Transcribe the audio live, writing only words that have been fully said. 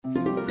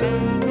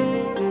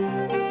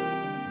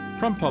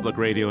From Public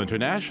Radio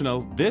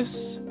International,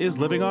 this is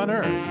Living on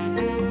Earth.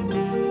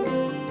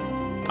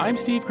 I'm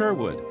Steve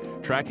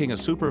Curwood, tracking a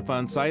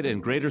Superfund site in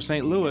Greater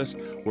St. Louis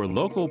where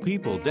local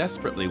people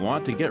desperately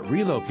want to get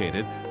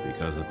relocated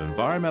because of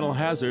environmental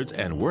hazards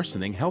and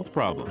worsening health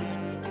problems.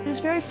 It's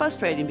very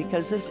frustrating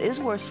because this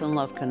is worse than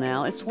Love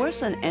Canal. It's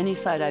worse than any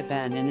site I've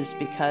been, and it's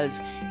because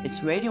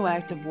it's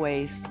radioactive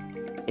waste,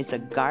 it's a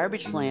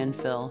garbage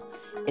landfill,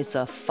 it's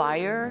a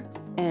fire,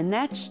 and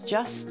that's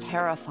just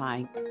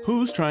terrifying.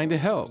 Who's trying to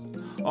help?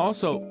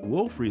 Also,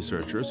 wolf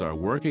researchers are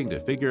working to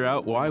figure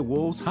out why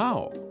wolves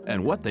howl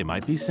and what they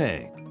might be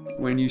saying.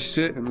 When you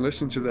sit and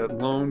listen to that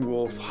lone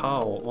wolf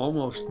howl,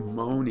 almost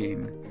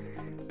moaning,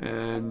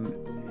 and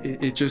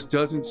it just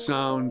doesn't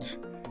sound,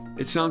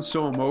 it sounds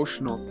so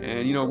emotional.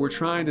 And, we're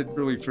trying to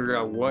really figure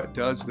out what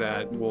does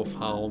that wolf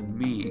howl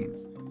mean.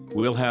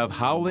 We'll have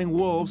howling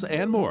wolves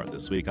and more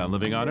this week on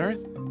Living on Earth.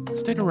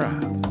 Stick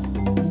around.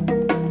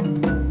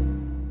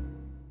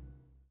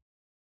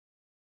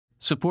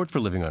 Support for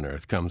Living on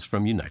Earth comes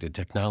from United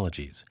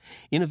Technologies,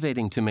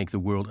 innovating to make the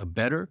world a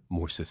better,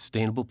 more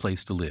sustainable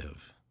place to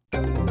live.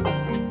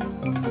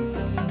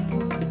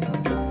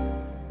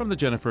 From the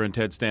Jennifer and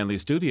Ted Stanley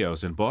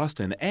Studios in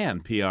Boston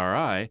and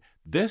PRI,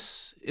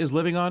 this is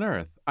Living on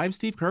Earth. I'm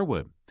Steve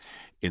Curwood.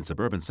 In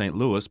suburban St.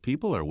 Louis,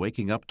 people are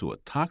waking up to a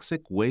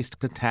toxic waste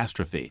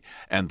catastrophe,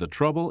 and the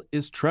trouble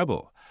is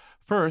treble.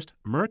 First,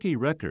 murky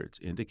records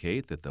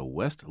indicate that the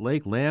West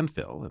Lake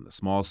landfill in the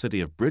small city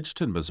of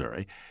Bridgeton,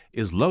 Missouri,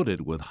 is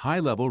loaded with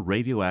high-level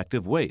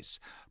radioactive waste,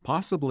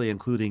 possibly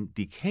including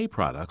decay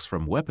products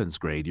from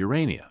weapons-grade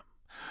uranium.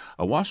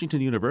 A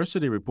Washington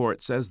University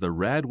report says the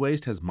rad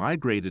waste has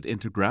migrated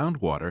into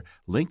groundwater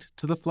linked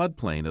to the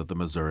floodplain of the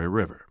Missouri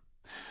River.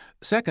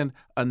 Second,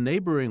 a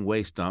neighboring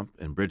waste dump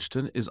in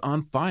Bridgeton is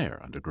on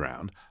fire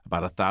underground,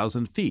 about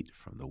 1,000 feet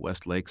from the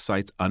West Lake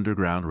site's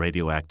underground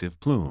radioactive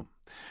plume.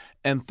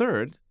 And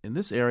third, in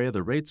this area,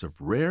 the rates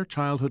of rare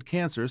childhood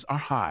cancers are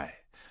high.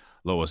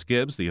 Lois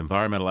Gibbs, the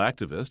environmental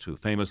activist who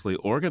famously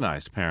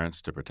organized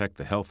parents to protect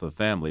the health of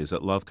families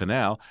at Love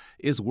Canal,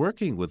 is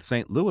working with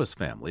St. Louis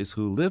families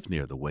who live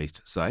near the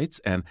waste sites,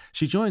 and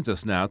she joins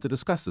us now to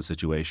discuss the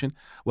situation.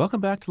 Welcome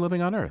back to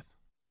Living on Earth.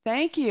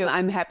 Thank you.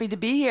 I'm happy to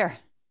be here.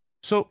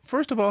 So,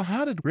 first of all,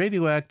 how did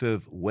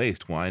radioactive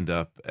waste wind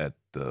up at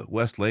the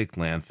West Lake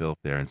landfill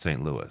there in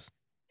St. Louis?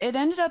 It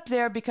ended up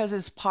there because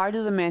it's part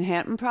of the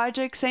Manhattan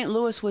Project. St.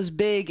 Louis was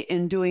big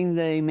in doing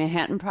the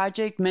Manhattan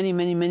Project many,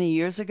 many, many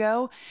years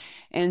ago.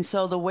 And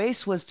so the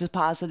waste was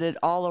deposited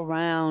all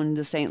around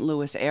the St.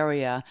 Louis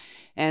area.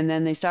 And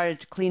then they started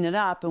to clean it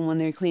up. And when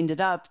they cleaned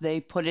it up, they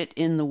put it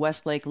in the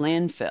West Lake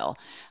landfill,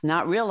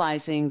 not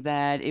realizing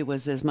that it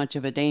was as much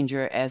of a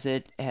danger as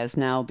it has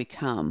now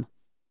become.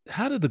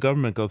 How did the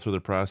government go through the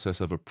process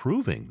of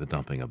approving the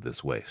dumping of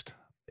this waste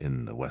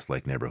in the West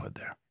Lake neighborhood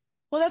there?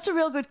 Well, that's a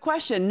real good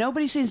question.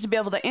 Nobody seems to be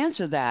able to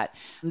answer that.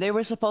 They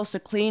were supposed to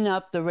clean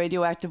up the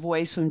radioactive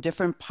waste from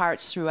different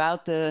parts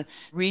throughout the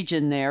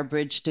region there,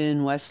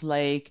 Bridgeton, West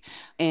Lake,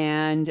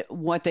 and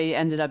what they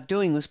ended up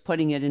doing was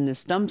putting it in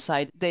this dump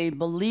site. They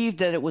believed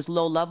that it was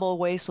low-level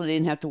waste, so they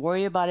didn't have to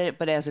worry about it,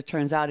 but as it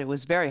turns out, it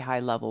was very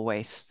high-level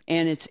waste.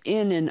 And it's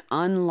in an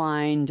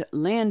unlined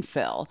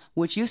landfill,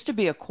 which used to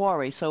be a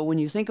quarry. So when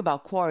you think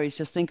about quarries,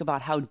 just think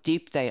about how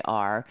deep they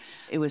are.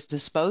 It was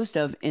disposed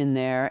of in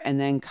there and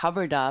then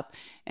covered up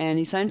and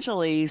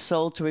essentially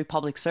sold to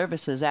Republic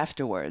Services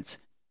afterwards.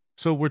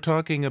 So we're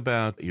talking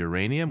about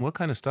uranium. What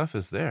kind of stuff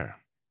is there?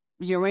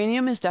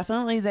 Uranium is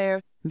definitely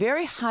there.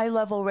 Very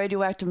high-level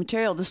radioactive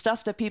material, the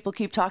stuff that people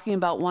keep talking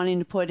about wanting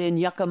to put in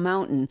Yucca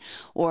Mountain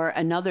or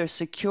another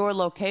secure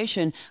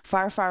location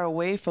far, far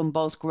away from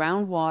both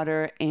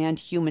groundwater and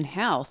human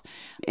health.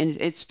 And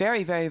it's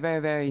very, very, very,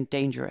 very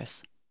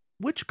dangerous.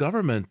 Which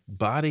government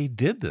body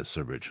did this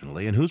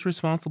originally, and who's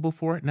responsible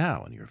for it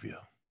now, in your view?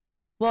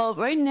 Well,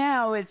 right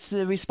now, it's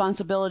the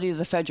responsibility of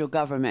the federal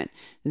government.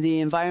 The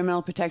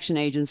Environmental Protection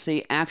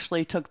Agency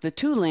actually took the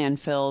two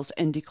landfills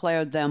and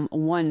declared them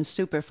one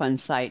Superfund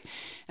site.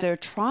 They're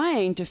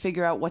trying to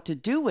figure out what to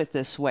do with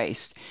this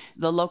waste.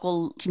 The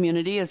local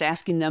community is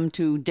asking them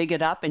to dig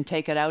it up and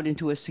take it out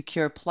into a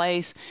secure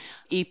place.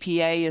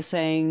 EPA is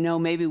saying, no,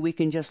 maybe we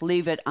can just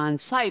leave it on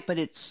site, but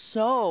it's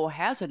so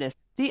hazardous.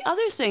 The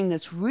other thing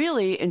that's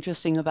really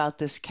interesting about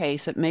this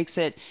case that makes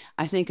it,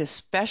 I think,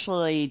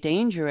 especially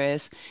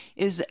dangerous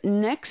is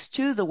next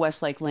to the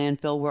West Lake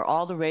landfill where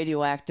all the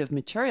radioactive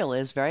material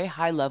is, very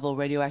high-level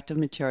radioactive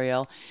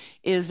material,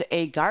 is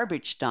a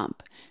garbage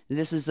dump.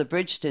 This is the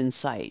Bridgeton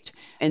site.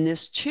 And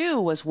this, too,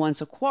 was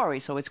once a quarry,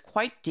 so it's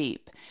quite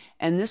deep.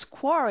 And this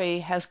quarry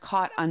has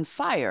caught on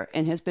fire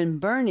and has been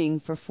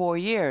burning for 4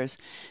 years.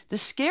 The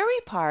scary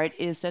part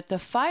is that the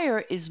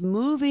fire is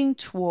moving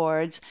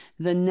towards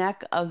the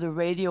neck of the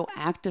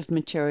radioactive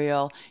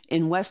material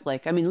in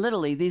Westlake. I mean,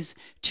 literally, these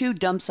two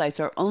dump sites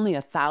are only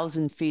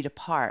 1,000 feet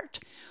apart.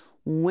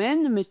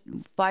 When the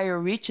fire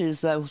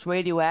reaches those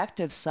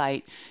radioactive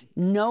site,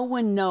 no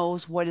one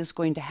knows what is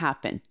going to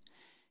happen.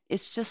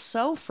 It's just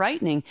so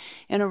frightening.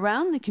 And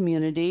around the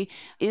community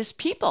is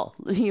people,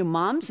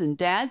 moms and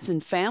dads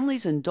and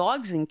families and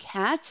dogs and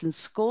cats and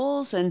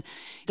schools, and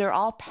they're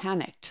all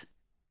panicked.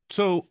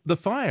 So the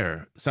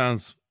fire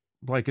sounds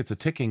like it's a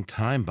ticking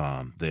time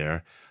bomb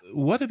there.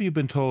 What have you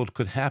been told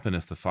could happen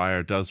if the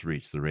fire does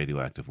reach the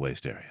radioactive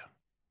waste area?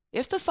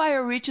 If the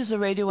fire reaches a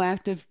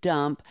radioactive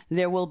dump,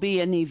 there will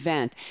be an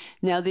event.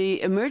 Now,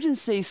 the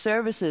emergency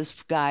services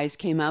guys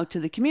came out to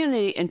the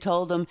community and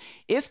told them,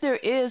 if there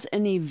is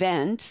an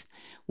event,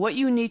 what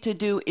you need to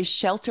do is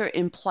shelter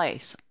in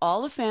place.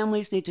 All the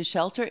families need to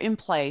shelter in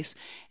place,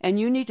 and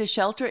you need to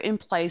shelter in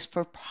place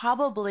for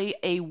probably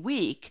a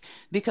week,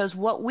 because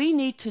what we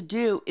need to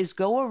do is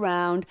go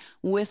around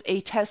with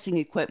a testing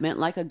equipment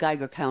like a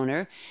Geiger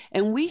counter,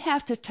 and we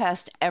have to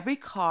test every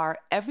car,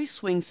 every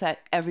swing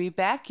set, every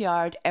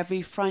backyard,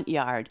 every front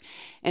yard.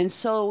 And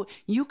so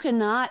you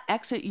cannot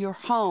exit your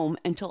home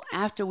until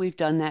after we've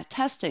done that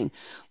testing.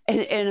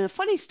 And a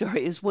funny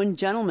story is one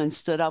gentleman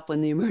stood up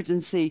when the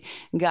emergency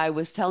guy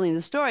was telling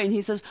the story, and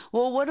he says,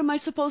 well, what am I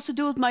supposed to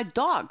do with my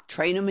dog?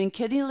 Train him in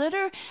kitty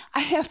litter? I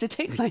have to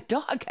take my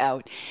dog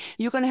out.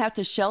 You're going to have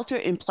to shelter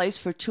in place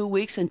for 2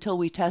 weeks until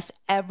we test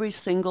every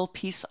single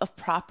piece of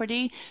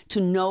property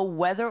to know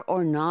whether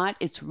or not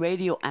it's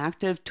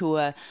radioactive to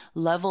a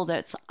level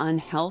that's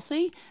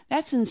unhealthy.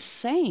 That's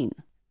insane.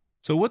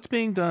 So what's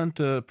being done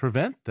to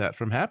prevent that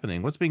from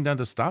happening? What's being done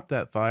to stop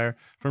that fire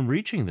from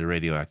reaching the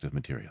radioactive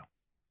material?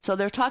 So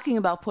they're talking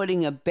about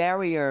putting a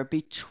barrier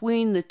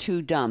between the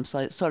two dumps,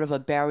 like sort of a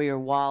barrier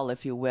wall,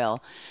 if you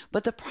will.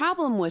 But the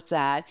problem with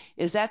that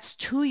is that's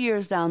 2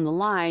 years down the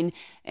line,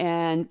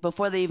 and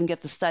before they even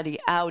get the study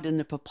out in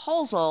the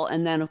proposal,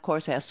 and then, of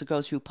course, it has to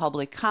go through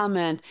public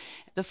comment.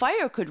 The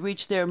fire could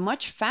reach there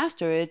much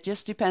faster. It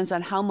just depends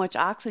on how much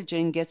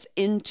oxygen gets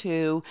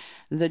into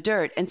the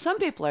dirt. And some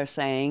people are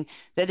saying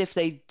that if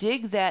they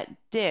dig that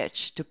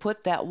ditch to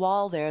put that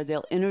wall there,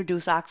 they'll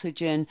introduce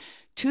oxygen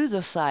to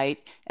the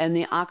site, and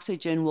the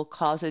oxygen will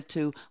cause it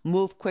to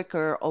move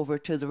quicker over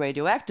to the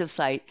radioactive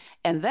site.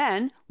 And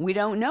then we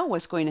don't know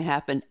what's going to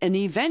happen. An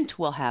event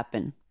will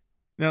happen.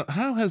 Now,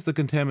 how has the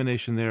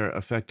contamination there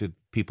affected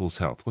people's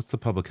health? What's the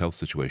public health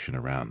situation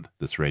around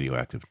this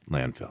radioactive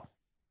landfill?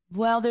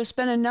 Well, there's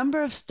been a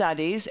number of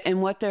studies,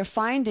 and what they're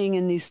finding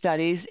in these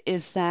studies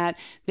is that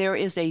there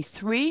is a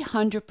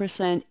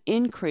 300%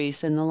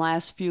 increase in the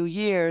last few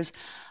years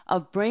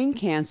of brain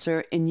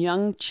cancer in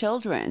young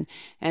children.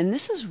 And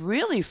this is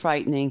really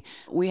frightening.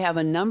 We have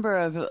a number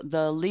of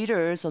the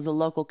leaders of the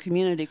local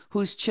community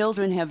whose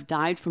children have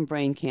died from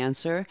brain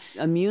cancer,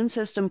 immune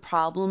system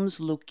problems,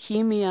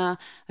 leukemia.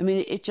 I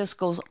mean, it just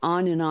goes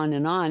on and on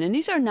and on. And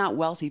these are not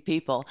wealthy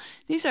people.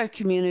 These are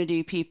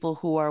community people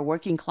who are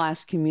working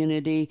class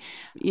community.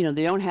 They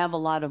don't have a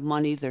lot of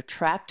money. They're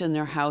trapped in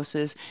their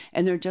houses,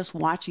 and they're just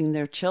watching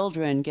their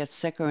children get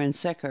sicker and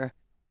sicker.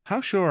 How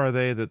sure are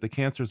they that the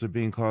cancers are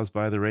being caused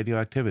by the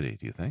radioactivity,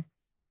 do you think?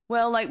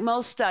 Well, like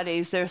most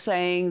studies, they're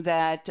saying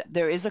that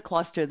there is a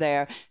cluster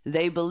there.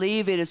 They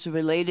believe it is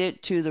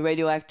related to the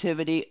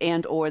radioactivity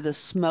and or the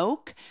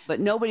smoke,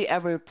 but nobody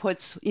ever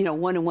puts,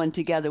 one and one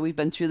together. We've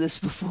been through this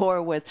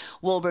before with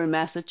Woburn,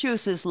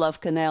 Massachusetts, Love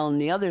Canal,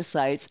 and the other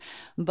sites.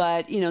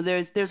 But,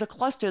 there's a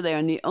cluster there,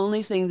 and the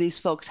only thing these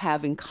folks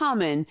have in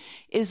common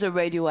is the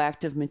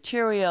radioactive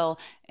material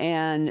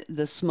and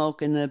the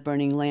smoke in the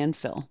burning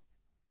landfill.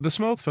 The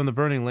smoke from the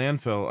burning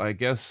landfill, I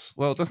guess,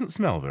 well, it doesn't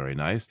smell very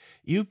nice.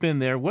 You've been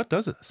there. What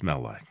does it smell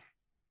like?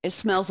 It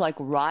smells like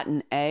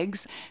rotten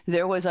eggs.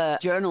 There was a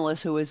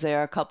journalist who was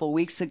there a couple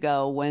weeks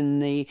ago when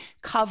the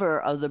cover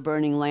of the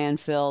burning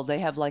landfill, they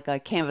have like a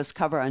canvas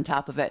cover on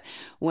top of it,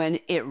 when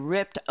it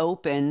ripped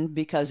open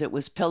because it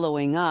was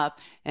pillowing up,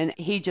 and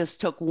he just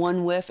took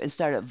one whiff and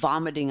started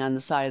vomiting on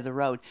the side of the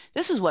road.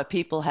 This is what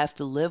people have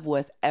to live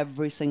with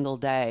every single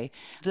day.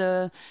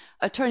 The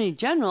Attorney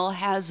General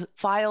has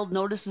filed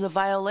notices of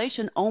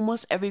violation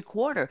almost every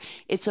quarter.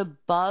 It's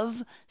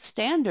above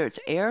standards,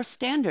 air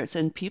standards,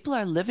 and people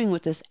are living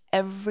with this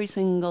every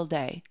single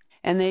day.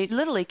 And they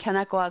literally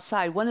cannot go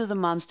outside. One of the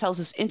moms tells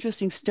this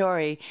interesting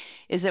story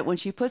is that when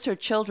she puts her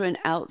children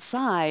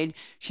outside,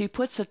 she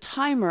puts a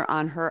timer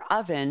on her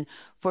oven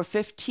for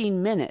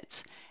 15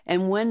 minutes.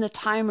 And when the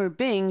timer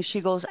bings,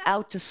 she goes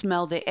out to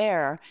smell the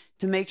air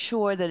to make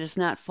sure that it's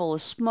not full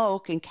of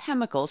smoke and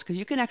chemicals, because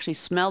you can actually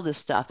smell this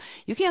stuff.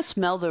 You can't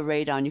smell the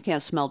radon, you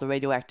can't smell the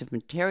radioactive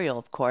material,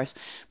 of course,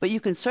 but you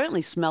can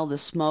certainly smell the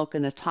smoke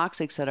and the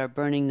toxics that are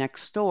burning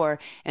next door.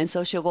 And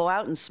so she'll go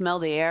out and smell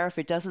the air. If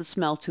it doesn't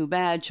smell too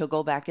bad, she'll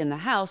go back in the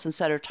house and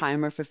set her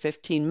timer for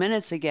 15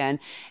 minutes again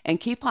and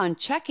keep on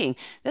checking.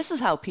 This is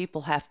how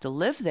people have to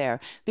live there,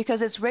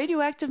 because it's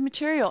radioactive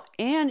material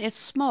and it's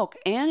smoke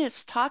and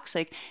it's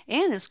toxic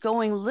and it's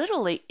going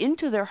literally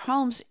into their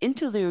homes,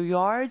 into their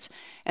yards,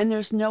 and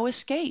there's no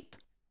escape.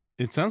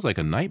 It sounds like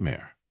a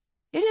nightmare.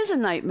 It is a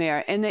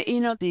nightmare. And,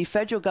 the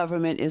federal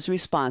government is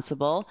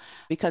responsible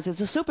because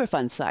it's a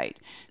Superfund site.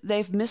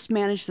 They've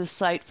mismanaged the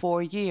site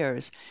for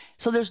years.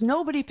 So there's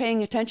nobody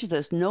paying attention to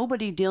this,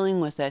 nobody dealing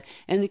with it.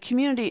 And the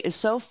community is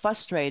so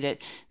frustrated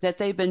that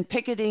they've been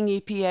picketing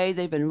EPA,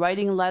 they've been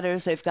writing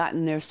letters, they've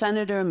gotten their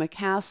Senator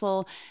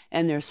McCaskill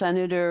and their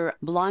Senator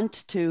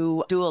Blunt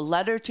to do a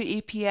letter to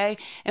EPA,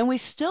 and we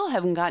still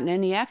haven't gotten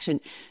any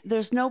action.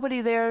 There's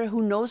nobody there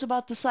who knows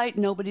about the site,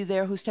 nobody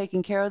there who's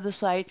taking care of the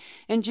site,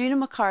 and Gina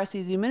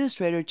McCarthy, the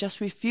administrator, just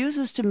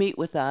refuses to meet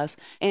with us,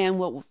 and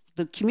what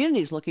the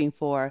community is looking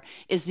for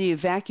is the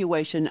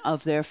evacuation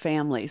of their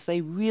families. They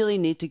really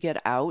need to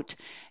get out,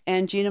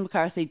 and Gina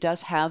McCarthy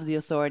does have the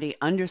authority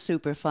under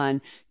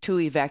Superfund to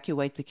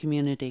evacuate the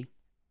community.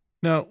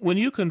 Now, when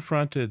you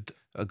confronted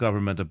a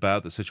government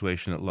about the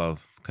situation at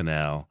Love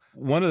Canal,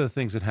 one of the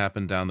things that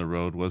happened down the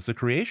road was the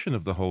creation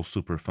of the whole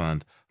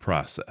Superfund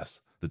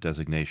process, the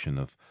designation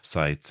of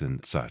sites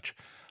and such.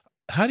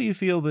 How do you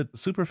feel that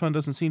Superfund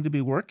doesn't seem to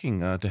be working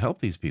to help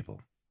these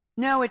people?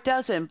 No, it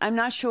doesn't. I'm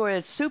not sure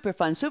it's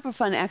Superfund.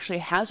 Superfund actually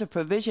has a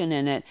provision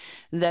in it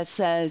that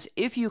says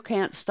if you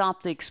can't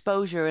stop the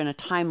exposure in a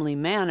timely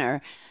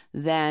manner,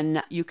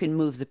 then you can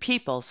move the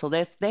people. So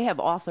they have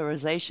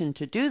authorization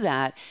to do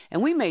that.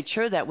 And we made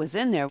sure that was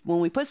in there when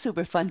we put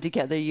Superfund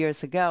together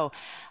years ago.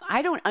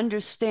 I don't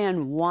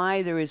understand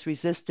why there is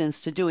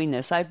resistance to doing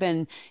this. I've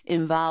been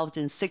involved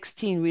in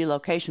 16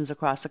 relocations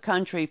across the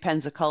country,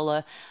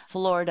 Pensacola,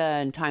 Florida,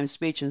 and Times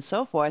Beach, and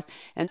so forth.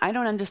 And I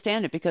don't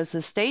understand it because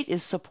the state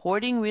is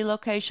supporting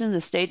relocation. The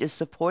state is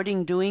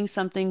supporting doing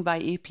something by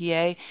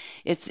EPA.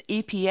 It's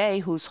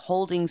EPA who's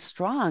holding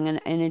strong,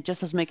 and it just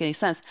doesn't make any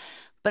sense.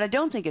 But I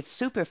don't think it's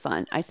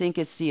Superfund. I think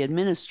it's the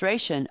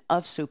administration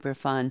of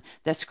Superfund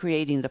that's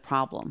creating the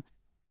problem.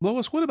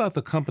 Lois, what about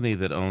the company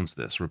that owns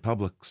this,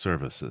 Republic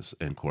Services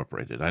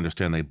Incorporated? I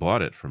understand they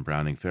bought it from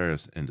Browning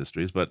Ferris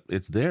Industries, but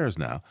it's theirs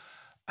now.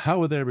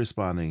 How are they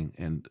responding,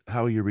 and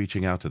how are you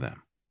reaching out to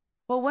them?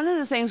 Well, one of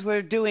the things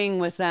we're doing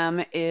with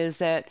them is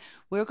that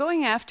we're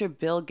going after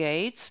Bill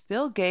Gates.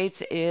 Bill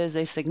Gates is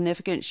a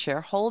significant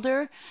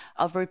shareholder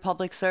of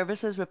Republic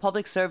Services.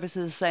 Republic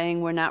Services is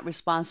saying we're not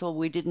responsible.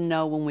 We didn't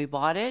know when we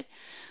bought it.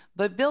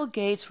 But Bill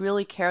Gates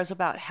really cares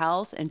about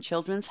health and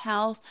children's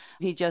health.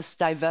 He just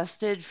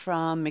divested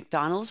from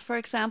McDonald's, for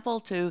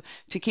example, to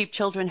keep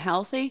children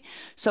healthy.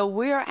 So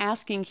we're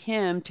asking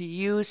him to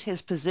use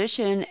his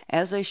position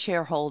as a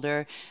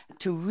shareholder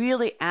to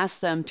really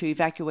ask them to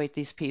evacuate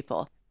these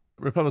people.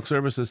 Republic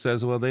Services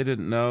says, well, they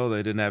didn't know,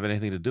 they didn't have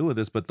anything to do with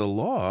this, but the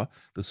law,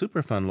 the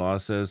Superfund law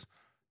says,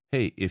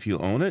 hey, if you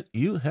own it,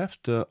 you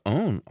have to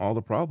own all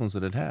the problems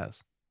that it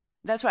has.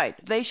 That's right.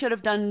 They should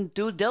have done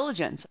due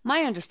diligence.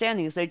 My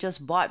understanding is they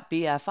just bought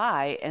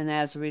BFI, and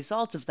as a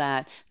result of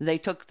that, they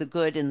took the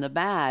good and the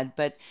bad.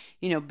 But,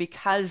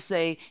 because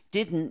they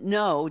didn't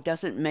know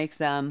doesn't make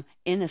them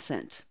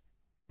innocent.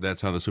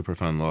 That's how the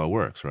Superfund law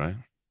works, right?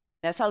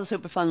 That's how the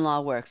Superfund law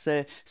works.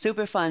 The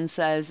Superfund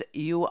says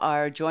you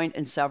are joint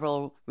and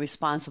several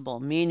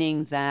responsible,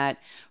 meaning that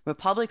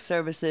Republic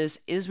Services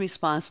is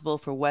responsible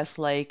for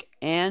Westlake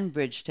and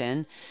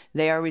Bridgeton.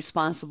 They are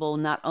responsible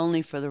not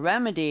only for the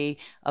remedy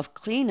of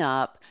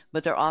cleanup,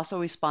 but they're also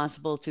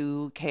responsible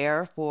to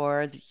care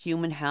for the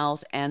human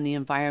health and the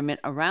environment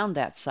around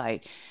that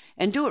site.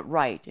 And do it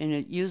right,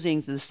 and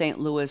using the St.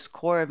 Louis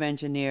Corps of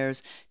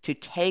Engineers to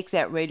take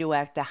that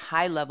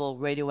high-level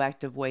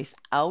radioactive waste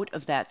out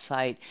of that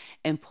site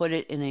and put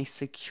it in a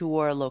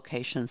secure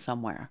location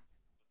somewhere.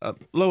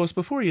 Lois,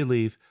 before you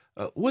leave,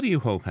 what do you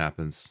hope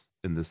happens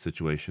in this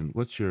situation?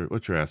 What's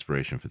your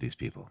aspiration for these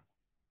people?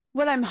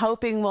 What I'm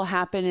hoping will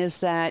happen is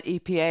that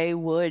EPA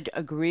would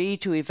agree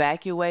to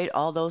evacuate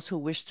all those who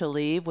wish to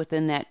leave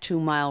within that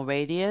 2-mile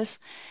radius,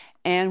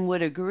 and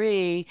would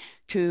agree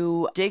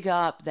to dig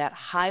up that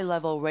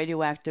high-level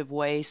radioactive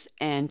waste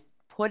and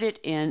put it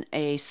in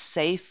a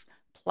safe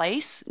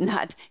place,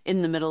 not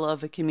in the middle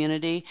of a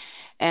community,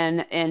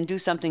 and do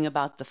something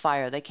about the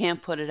fire. They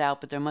can't put it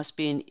out, but there must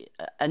be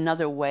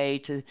another way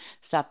to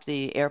stop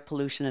the air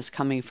pollution that's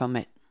coming from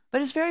it.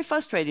 But it's very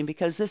frustrating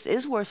because this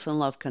is worse than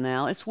Love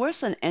Canal. It's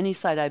worse than any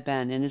site I've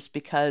been, and it's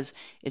because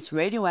it's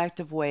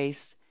radioactive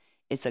waste,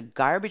 it's a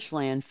garbage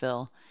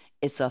landfill,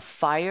 it's a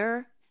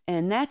fire,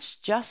 and that's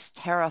just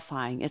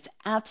terrifying. It's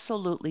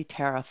absolutely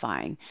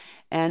terrifying.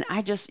 And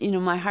I just,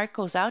 my heart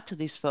goes out to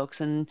these folks.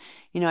 And,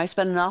 I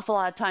spend an awful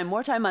lot of time,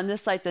 more time on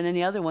this site than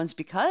any other ones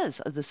because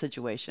of the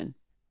situation.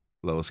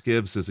 Lois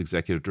Gibbs is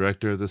Executive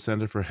Director of the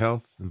Center for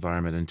Health,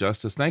 Environment, and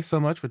Justice. Thanks so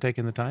much for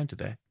taking the time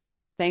today.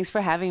 Thanks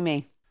for having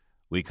me.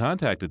 We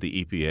contacted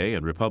the EPA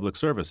and Republic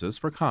Services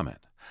for comment.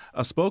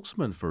 A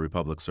spokesman for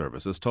Republic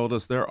Services told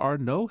us there are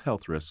no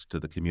health risks to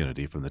the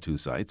community from the two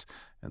sites,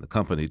 and the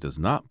company does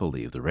not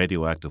believe the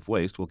radioactive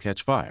waste will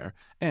catch fire,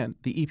 and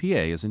the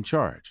EPA is in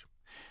charge.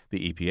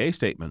 The EPA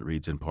statement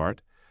reads in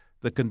part,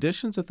 "The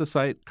conditions at the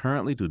site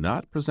currently do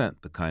not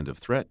present the kind of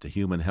threat to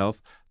human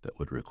health that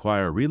would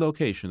require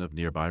relocation of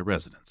nearby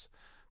residents.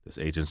 This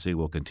agency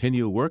will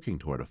continue working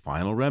toward a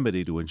final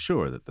remedy to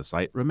ensure that the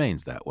site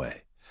remains that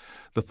way.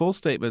 The full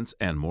statements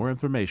and more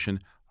information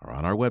are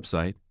on our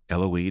website,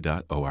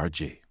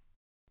 loe.org.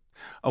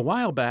 A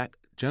while back,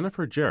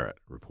 Jennifer Jarrett,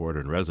 reporter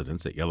in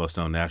residence at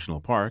Yellowstone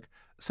National Park,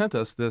 sent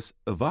us this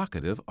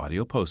evocative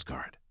audio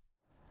postcard.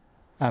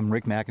 I'm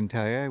Rick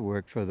McIntyre. I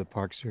work for the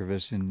Park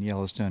Service in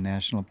Yellowstone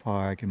National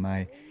Park, and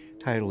my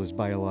title is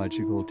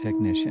Biological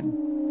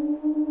Technician.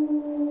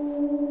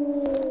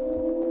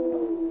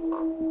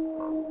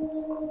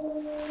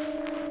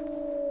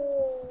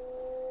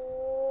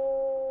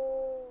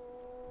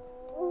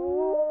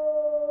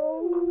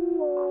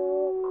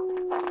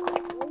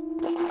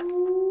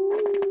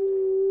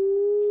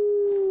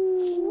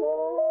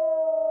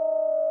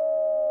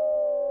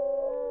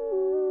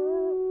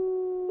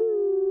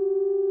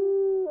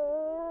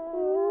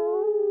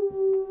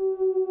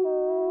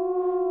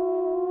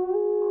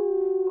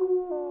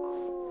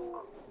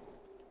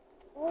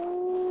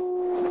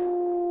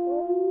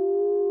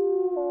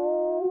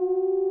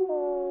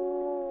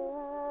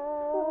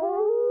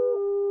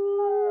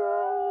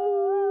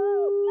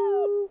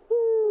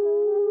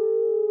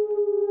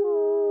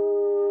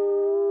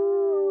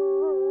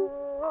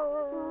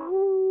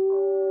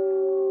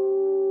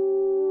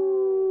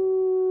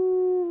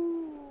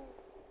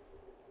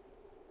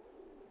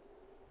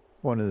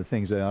 One of the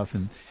things I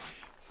often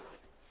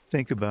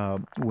think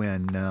about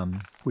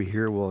when we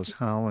hear wolves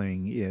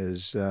howling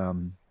is,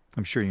 I'm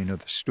sure you know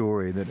the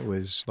story, that it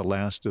was the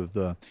last of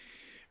the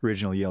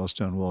original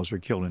Yellowstone wolves were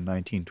killed in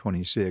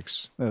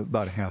 1926,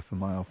 about a half a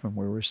mile from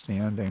where we're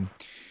standing.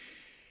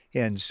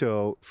 And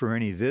so for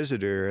any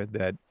visitor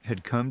that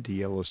had come to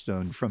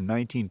Yellowstone from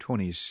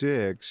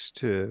 1926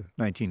 to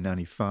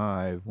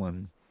 1995,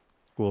 when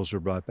wolves were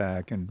brought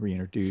back and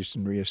reintroduced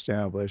and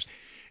reestablished,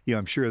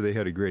 I'm sure they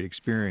had a great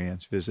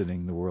experience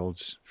visiting the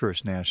world's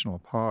first national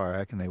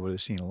park, and they would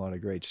have seen a lot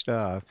of great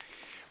stuff.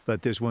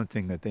 But there's one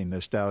thing that they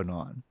missed out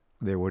on.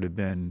 There would have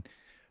been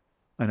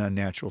an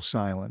unnatural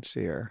silence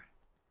here.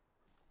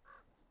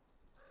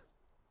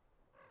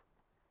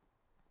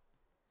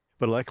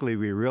 But luckily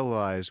we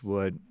realized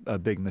what a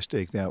big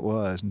mistake that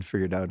was and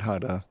figured out how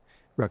to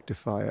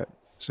rectify it.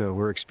 So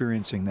we're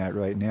experiencing that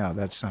right now.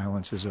 That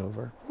silence is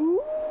over.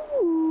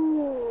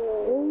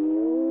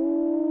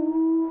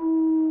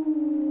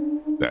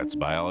 That's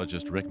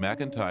biologist Rick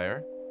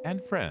McIntyre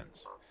and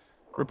friends.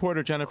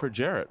 Reporter Jennifer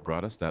Jarrett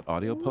brought us that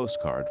audio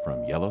postcard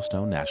from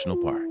Yellowstone National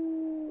Park.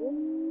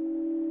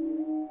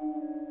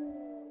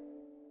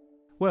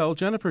 Well,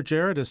 Jennifer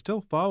Jarrett is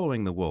still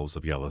following the wolves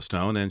of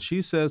Yellowstone, and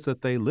she says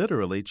that they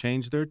literally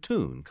change their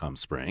tune come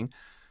spring.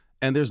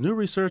 And there's new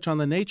research on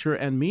the nature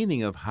and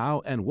meaning of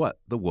how and what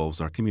the wolves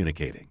are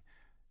communicating.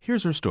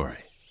 Here's her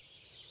story.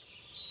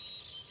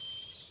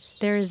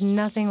 There is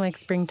nothing like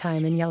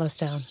springtime in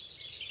Yellowstone.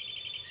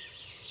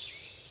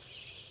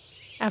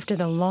 After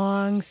the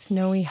long,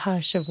 snowy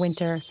hush of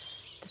winter,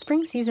 the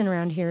spring season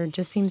around here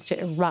just seems to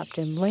erupt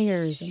in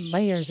layers and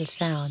layers of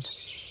sound.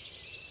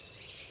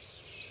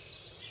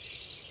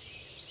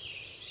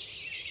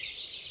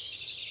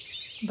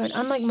 But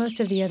unlike most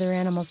of the other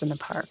animals in the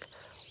park,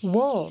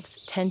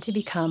 wolves tend to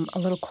become a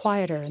little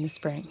quieter in the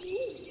spring.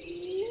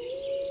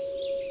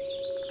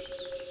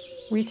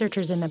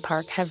 Researchers in the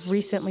park have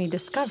recently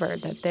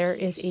discovered that there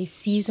is a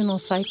seasonal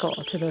cycle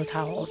to those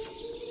howls.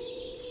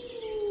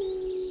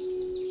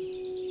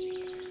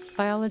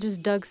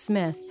 Biologist Doug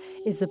Smith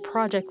is the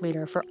project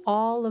leader for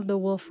all of the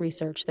wolf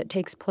research that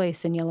takes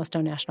place in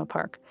Yellowstone National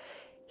Park.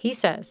 He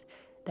says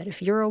that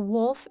if you're a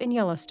wolf in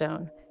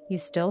Yellowstone, you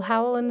still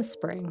howl in the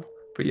spring.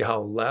 But you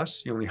howl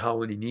less, you only howl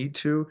when you need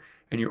to,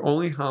 and you're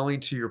only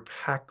howling to your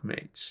pack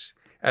mates.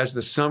 As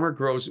the summer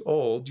grows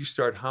old, you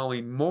start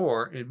howling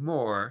more and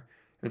more,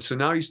 and so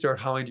now you start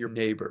howling to your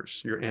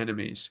neighbors, your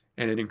enemies,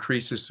 and it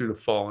increases through the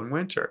fall and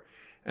winter.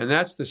 And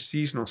that's the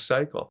seasonal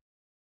cycle.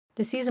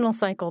 The seasonal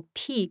cycle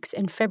peaks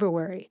in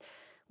February,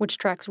 which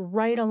tracks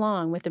right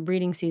along with the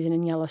breeding season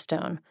in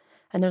Yellowstone.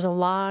 And there's a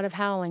lot of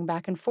howling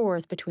back and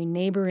forth between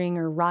neighboring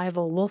or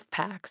rival wolf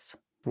packs.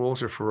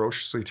 Wolves are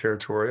ferociously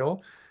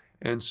territorial,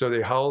 and so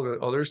they howl at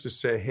others to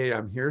say, hey,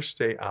 I'm here,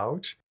 stay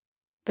out.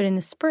 But in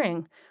the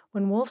spring,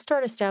 when wolves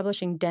start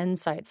establishing den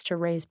sites to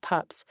raise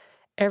pups,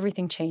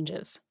 everything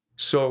changes.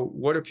 So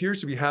what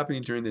appears to be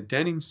happening during the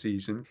denning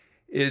season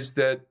is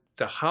that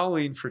the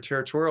howling for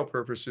territorial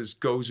purposes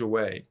goes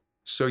away.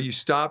 So you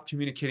stop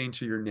communicating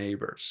to your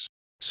neighbors.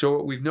 So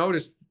what we've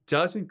noticed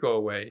doesn't go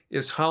away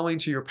is howling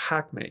to your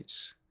pack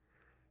mates,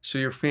 so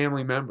your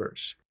family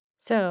members.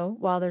 So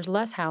while there's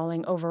less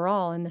howling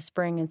overall in the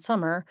spring and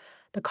summer,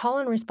 the call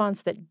and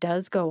response that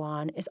does go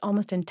on is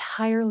almost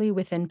entirely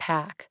within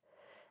pack.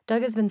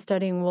 Doug has been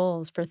studying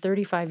wolves for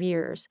 35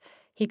 years.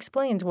 He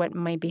explains what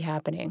might be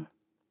happening.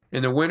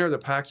 In the winter, the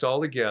pack's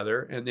all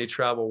together and they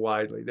travel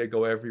widely. They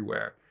go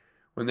everywhere.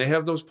 When they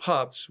have those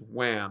pups,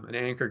 wham, an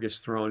anchor gets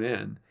thrown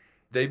in.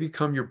 They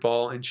become your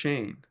ball and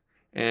chain.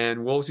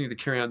 And wolves need to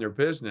carry on their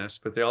business,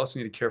 but they also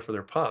need to care for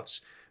their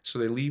pups. So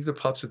they leave the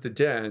pups at the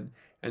den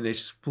and they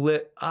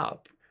split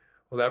up.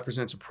 Well, that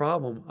presents a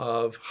problem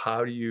of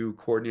how do you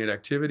coordinate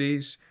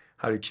activities?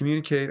 How do you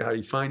communicate? How do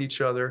you find each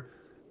other?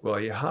 Well,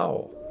 you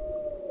howl.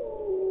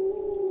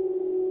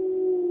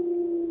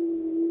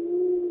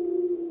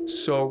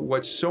 So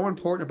what's so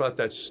important about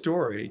that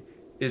story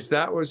is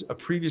that was a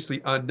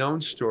previously unknown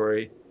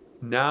story,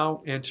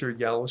 now enter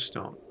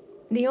Yellowstone.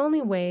 The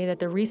only way that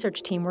the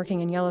research team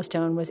working in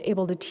Yellowstone was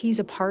able to tease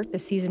apart the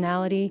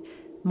seasonality,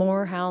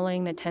 more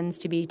howling that tends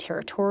to be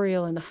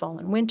territorial in the fall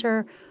and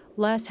winter,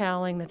 less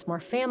howling that's more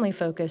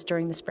family-focused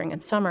during the spring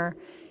and summer,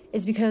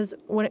 is because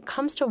when it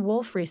comes to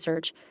wolf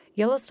research,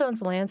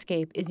 Yellowstone's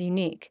landscape is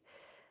unique.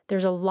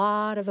 There's a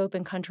lot of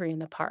open country in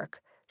the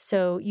park,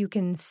 so you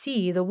can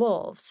see the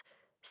wolves,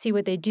 see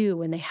what they do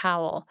when they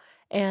howl,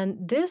 and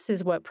this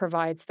is what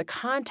provides the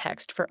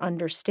context for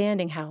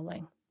understanding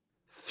howling.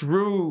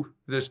 Through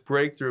this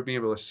breakthrough of being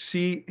able to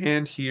see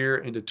and hear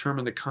and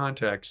determine the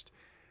context,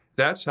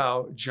 that's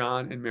how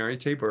John and Mary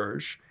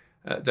Taberge,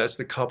 that's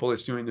the couple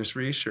that's doing this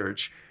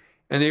research,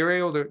 and they were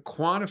able to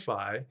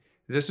quantify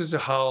this is a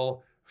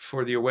howl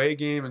for the away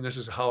game and this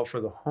is a howl for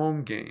the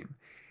home game.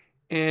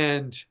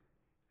 And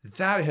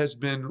that has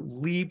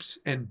been leaps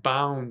and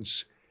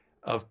bounds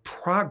of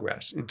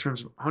progress in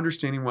terms of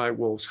understanding why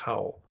wolves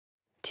howl.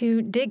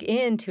 To dig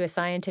into a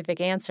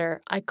scientific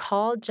answer, I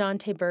called John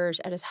Taberge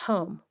at his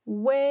home,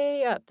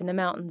 way up in the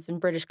mountains in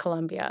British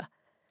Columbia.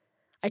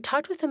 I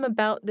talked with him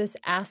about this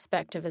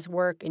aspect of his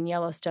work in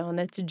Yellowstone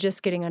that's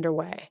just getting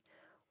underway.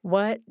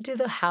 What do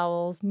the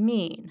howls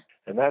mean?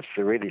 And that's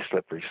the really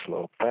slippery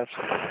slope.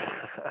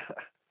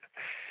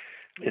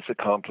 It's a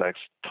complex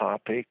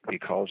topic. The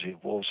ecology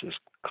of wolves is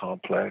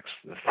complex.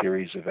 The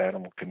theories of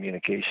animal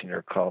communication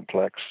are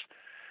complex.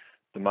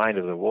 The mind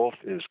of the wolf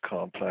is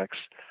complex.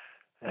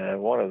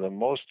 And one of the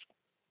most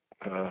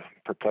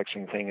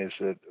perplexing things is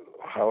that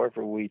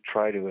however we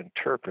try to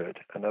interpret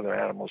another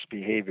animal's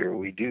behavior,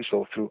 we do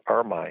so through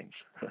our minds.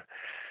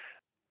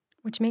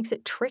 Which makes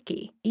it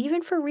tricky,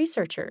 even for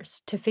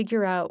researchers, to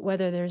figure out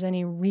whether there's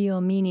any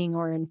real meaning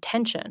or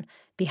intention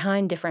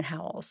behind different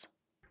howls.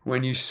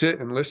 When you sit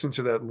and listen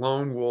to that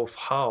lone wolf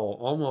howl,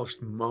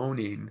 almost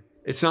moaning,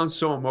 it sounds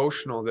so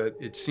emotional that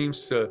it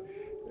seems to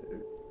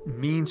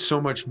mean so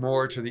much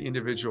more to the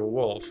individual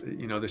wolf.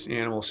 You know, this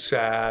animal's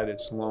sad,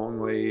 it's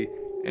lonely,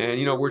 and,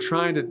 you know, we're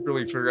trying to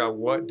really figure out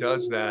what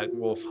does that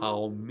wolf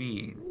howl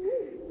mean.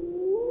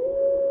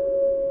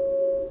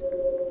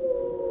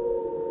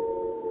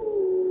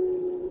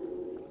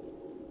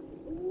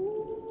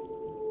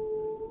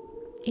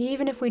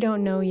 Even if we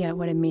don't know yet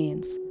what it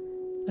means,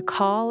 the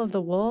call of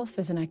the wolf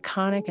is an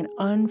iconic and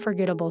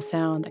unforgettable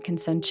sound that can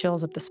send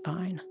chills up the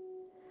spine.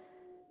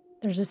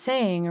 There's a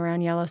saying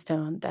around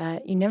Yellowstone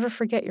that you never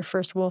forget your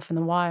first wolf in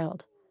the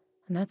wild,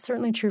 and that's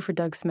certainly true for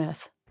Doug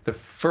Smith. The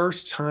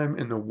first time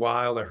in the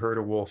wild I heard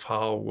a wolf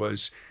howl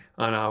was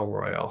on Owl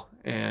Royal,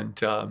 and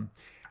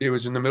it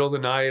was in the middle of the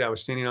night. I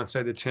was standing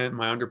outside the tent in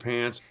my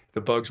underpants.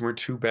 The bugs weren't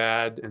too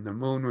bad, and the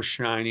moon was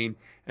shining,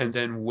 and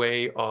then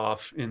way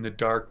off in the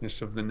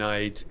darkness of the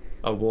night,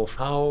 a wolf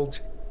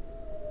howled.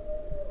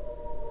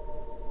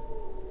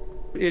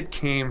 It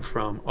came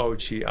from,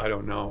 I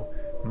don't know,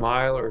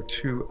 mile or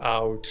two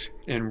out,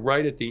 and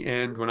right at the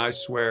end, when I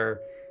swear,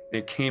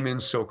 it came in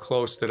so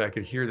close that I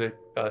could hear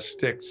the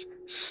sticks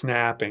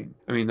snapping.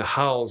 I mean, the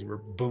howls were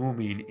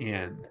booming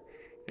in,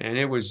 and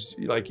it was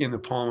like in the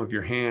palm of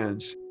your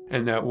hands,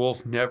 and that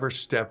wolf never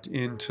stepped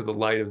into the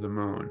light of the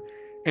moon,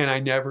 and I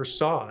never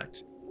saw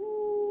it.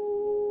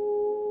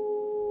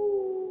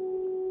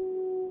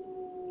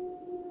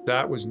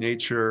 That was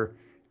nature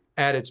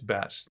at its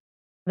best.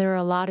 There are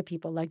a lot of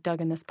people like Doug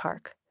in this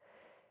park.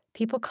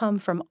 People come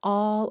from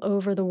all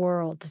over the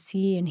world to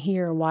see and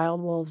hear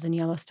wild wolves in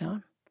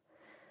Yellowstone.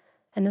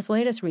 And this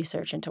latest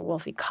research into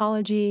wolf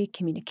ecology,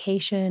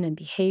 communication, and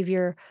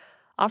behavior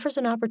offers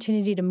an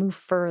opportunity to move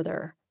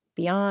further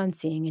beyond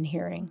seeing and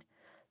hearing,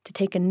 to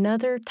take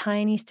another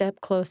tiny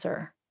step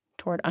closer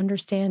toward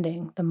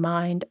understanding the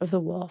mind of the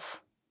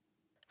wolf.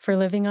 For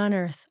Living on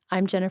Earth,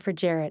 I'm Jennifer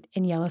Jarrett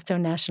in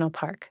Yellowstone National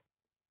Park.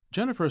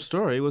 Jennifer's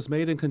story was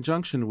made in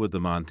conjunction with the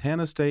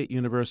Montana State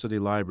University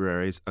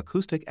Library's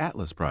Acoustic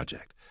Atlas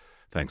Project.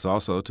 Thanks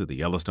also to the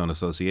Yellowstone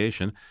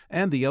Association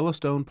and the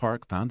Yellowstone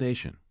Park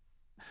Foundation.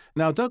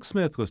 Now, Doug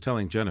Smith was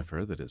telling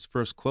Jennifer that his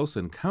first close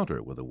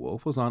encounter with a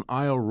wolf was on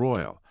Isle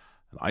Royal,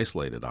 an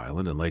isolated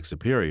island in Lake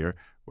Superior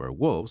where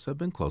wolves have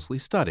been closely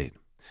studied.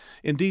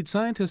 Indeed,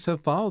 scientists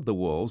have followed the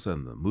wolves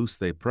and the moose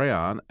they prey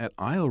on at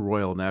Isle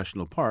Royal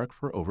National Park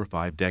for over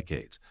 5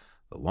 decades,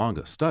 the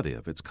longest study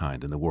of its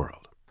kind in the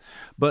world.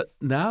 But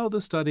now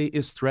the study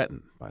is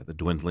threatened by the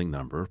dwindling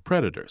number of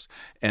predators,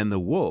 and the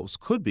wolves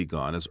could be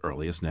gone as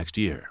early as next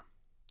year.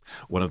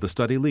 One of the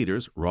study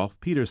leaders, Rolf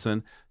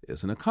Peterson,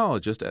 is an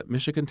ecologist at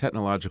Michigan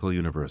Technological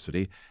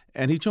University,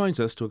 and he joins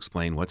us to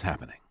explain what's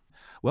happening.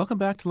 Welcome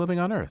back to Living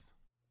on Earth.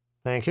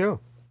 Thank you.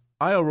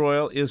 Isle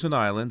Royal is an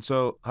island,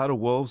 so how do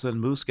wolves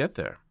and moose get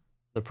there?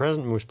 The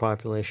present moose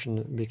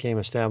population became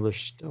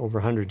established over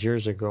 100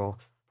 years ago,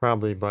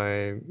 probably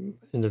by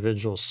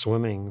individuals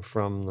swimming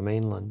from the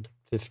mainland,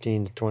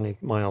 15 to 20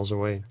 miles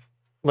away.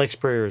 Lake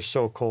Superior is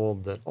so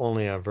cold that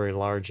only a very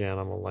large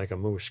animal like a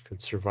moose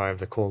could survive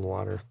the cold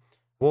water.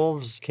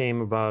 Wolves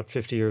came about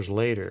 50 years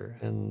later,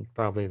 in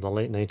probably the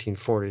late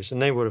 1940s,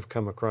 and they would have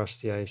come across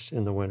the ice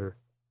in the winter.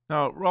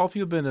 Now, Rolf,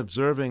 you've been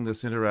observing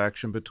this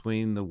interaction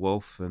between the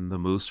wolf and the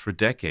moose for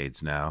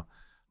decades now.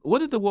 What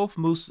did the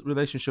wolf-moose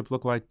relationship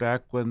look like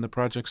back when the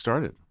project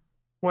started?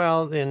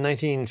 Well, in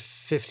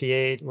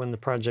 1958, when the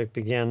project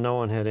began, no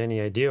one had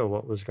any idea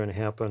what was going to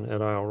happen at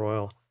Isle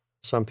Royal.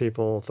 Some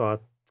people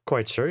thought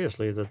quite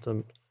seriously that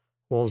the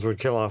wolves would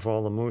kill off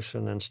all the moose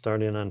and then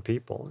start in on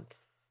people.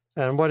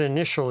 And what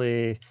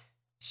initially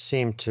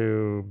seemed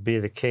to be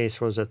the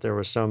case was that there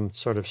was some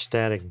sort of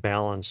static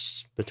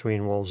balance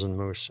between wolves and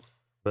moose.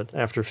 But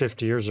after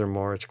 50 years or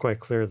more, it's quite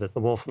clear that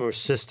the wolf-moose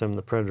system,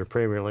 the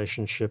predator-prey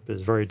relationship,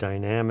 is very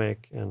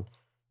dynamic, and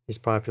these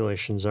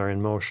populations are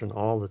in motion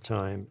all the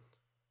time.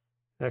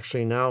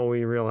 Actually, now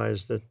we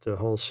realize that the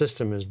whole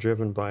system is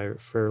driven by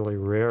fairly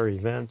rare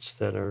events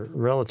that are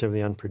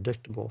relatively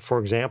unpredictable. For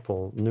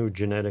example, new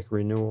genetic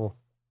renewal.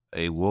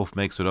 A wolf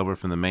makes it over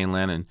from the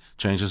mainland and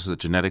changes the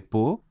genetic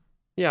pool?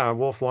 Yeah, a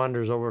wolf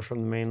wanders over from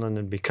the mainland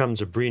and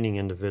becomes a breeding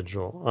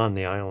individual on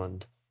the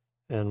island.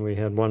 And we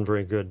had one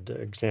very good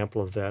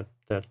example of that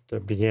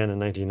began in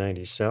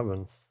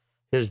 1997.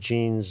 His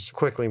genes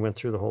quickly went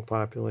through the whole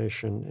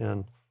population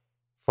and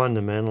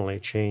fundamentally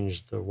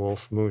changed the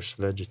wolf-moose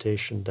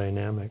vegetation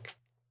dynamic.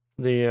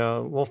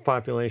 The wolf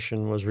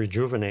population was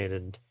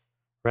rejuvenated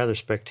rather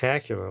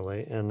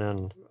spectacularly, and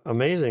then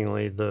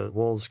amazingly, the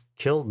wolves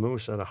killed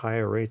moose at a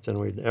higher rate than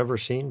we'd ever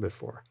seen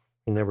before.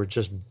 And they were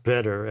just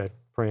better at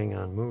preying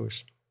on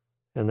moose.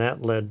 And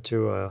that led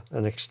to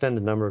an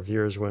extended number of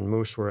years when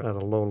moose were at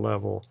a low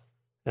level,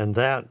 and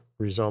that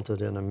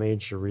resulted in a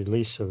major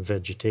release of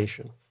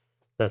vegetation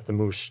that the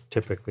moose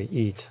typically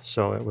eat.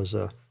 So it was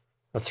a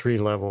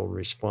three-level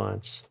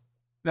response.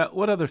 Now,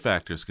 what other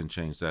factors can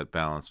change that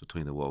balance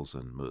between the wolves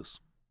and moose?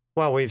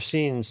 Well, we've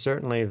seen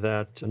certainly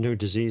that a new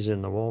disease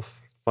in the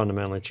wolf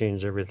fundamentally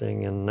changed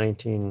everything. In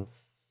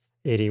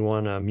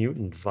 1981, a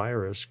mutant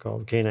virus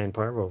called canine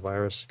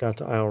parvovirus got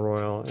to Isle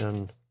Royal,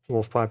 and the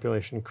wolf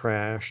population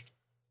crashed.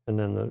 And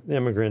then the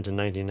immigrant in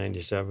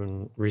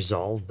 1997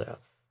 resolved that.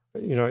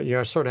 You know,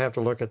 you sort of have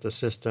to look at the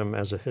system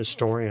as a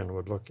historian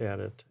would look at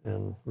it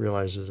and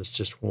realize that it's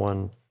just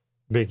one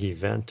big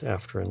event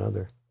after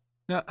another.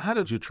 Now, how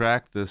did you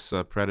track this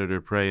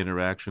predator-prey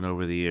interaction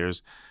over the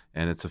years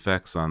and its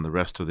effects on the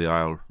rest of the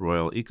Isle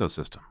Royal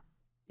ecosystem?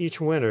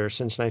 Each winter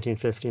since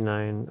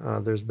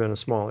 1959, there's been a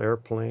small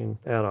airplane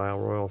at Isle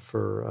Royal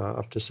for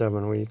up to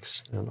 7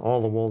 weeks, and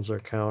all the wolves are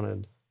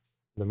counted.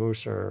 The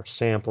moose are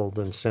sampled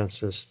and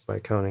censused by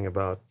counting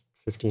about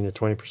 15 to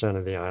 20%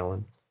 of the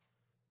island.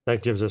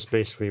 That gives us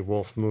basically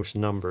wolf-moose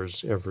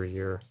numbers every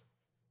year.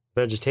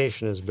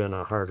 Vegetation has been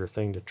a harder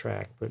thing to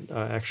track, but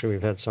actually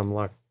we've had some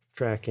luck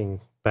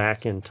tracking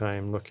back in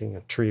time, looking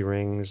at tree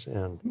rings.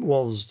 And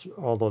wolves,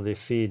 although they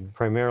feed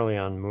primarily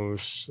on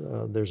moose,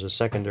 there's a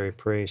secondary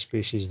prey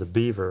species, the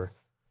beaver.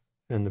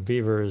 And the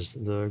beaver is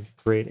the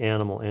great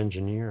animal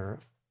engineer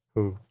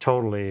who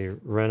totally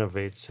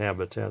renovates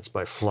habitats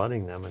by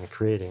flooding them and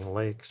creating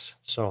lakes.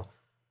 So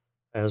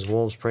as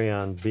wolves prey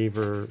on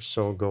beaver,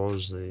 so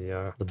goes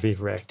the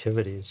beaver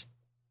activities.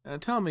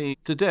 Tell me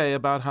today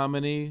about how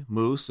many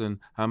moose and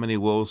how many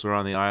wolves are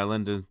on the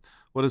island, and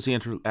what does the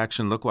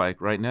interaction look like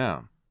right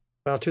now?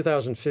 Well,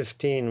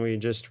 2015, we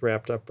just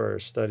wrapped up our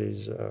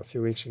studies a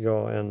few weeks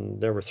ago, and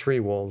there were 3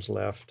 wolves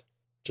left,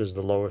 which is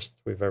the lowest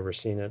we've ever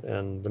seen it.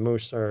 And the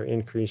moose are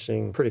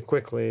increasing pretty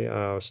quickly,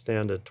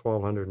 stand at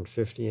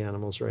 1,250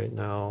 animals right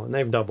now, and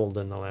they've doubled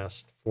in the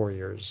last 4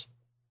 years.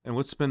 And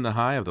what's been the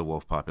high of the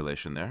wolf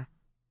population there?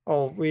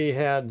 Oh, we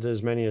had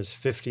as many as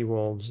 50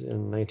 wolves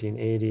in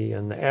 1980,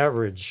 and the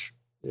average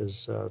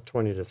is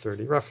 20 to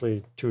 30,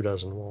 roughly 2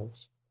 dozen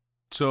wolves.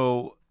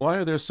 So why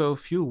are there so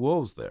few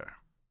wolves there?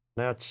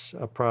 That's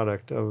a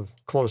product of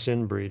close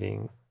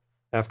inbreeding.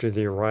 After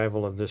the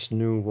arrival of this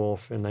new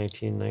wolf in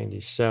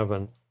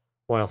 1997,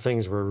 while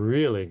things were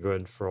really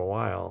good for a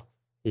while,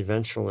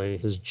 eventually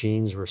his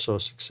genes were so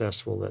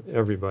successful that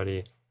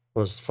everybody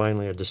was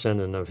finally a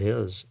descendant of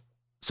his.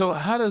 So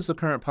how does the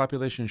current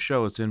population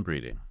show its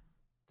inbreeding?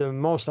 The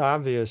most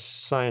obvious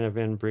sign of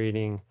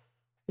inbreeding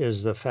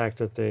is the fact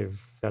that they've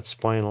got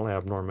spinal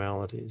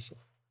abnormalities.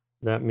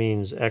 That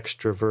means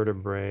extra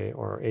vertebrae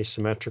or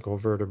asymmetrical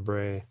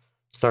vertebrae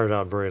started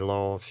out very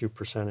low, a few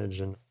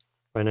percentage, and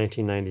by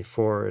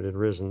 1994 it had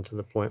risen to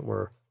the point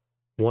where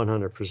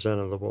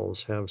 100% of the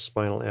wolves have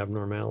spinal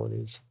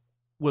abnormalities.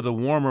 With a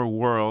warmer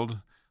world,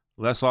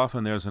 less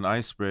often there's an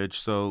ice bridge,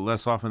 so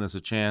less often there's a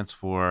chance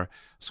for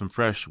some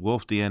fresh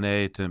wolf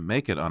DNA to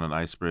make it on an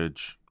ice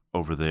bridge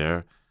over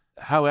there.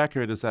 How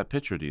accurate is that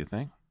picture, do you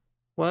think?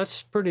 Well,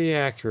 that's pretty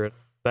accurate.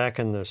 Back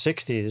in the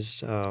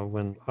 60s,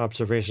 when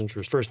observations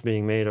were first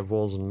being made of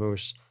wolves and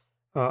moose,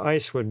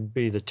 ice would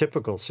be the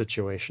typical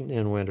situation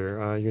in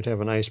winter. You'd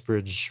have an ice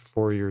bridge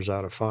 4 years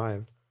out of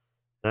 5.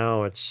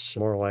 Now it's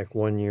more like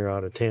 1 year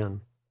out of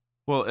 10.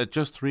 Well, at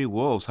just 3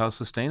 wolves, how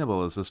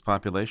sustainable is this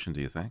population,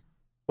 do you think?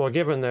 Well,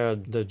 given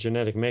the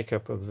genetic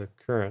makeup of the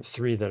current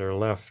 3 that are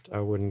left, I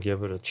wouldn't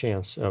give it a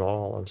chance at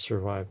all of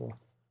survival.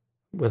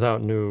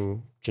 Without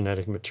new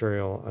genetic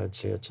material, I'd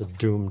say it's a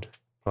doomed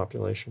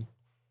population.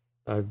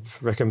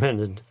 I've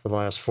recommended for the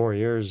last 4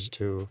 years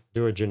to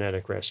do a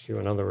genetic rescue.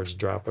 In other words,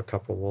 drop a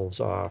couple wolves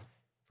off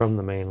from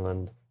the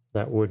mainland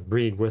that would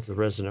breed with the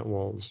resident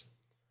wolves.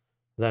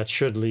 That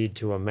should lead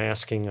to a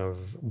masking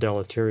of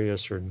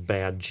deleterious or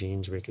bad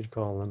genes, we could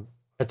call them.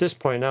 At this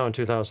point now in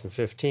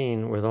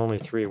 2015, with only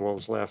 3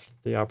 wolves left,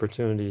 the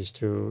opportunities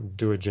to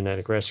do a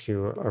genetic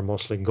rescue are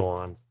mostly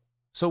gone.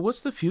 So what's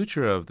the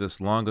future of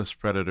this longest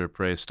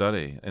predator-prey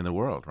study in the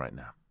world right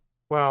now?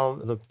 Well,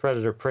 the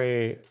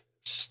predator-prey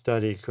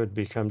study could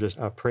become just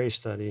a prey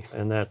study,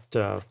 and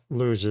that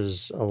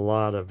loses a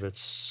lot of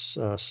its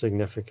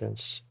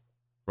significance.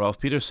 Rolf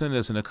Peterson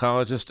is an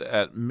ecologist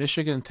at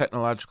Michigan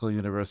Technological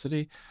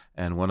University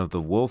and one of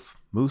the Wolf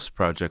Moose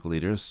Project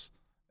leaders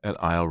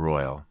at Isle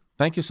Royale.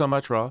 Thank you so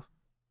much, Rolf.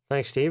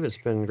 Thanks, Steve. It's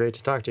been great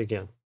to talk to you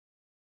again.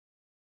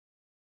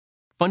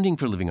 Funding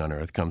for Living on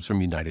Earth comes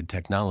from United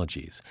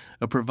Technologies,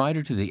 a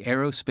provider to the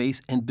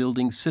aerospace and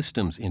building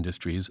systems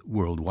industries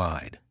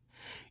worldwide.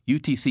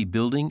 UTC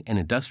Building and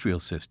Industrial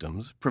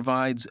Systems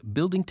provides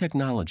building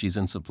technologies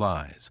and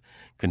supplies,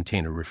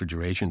 container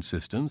refrigeration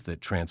systems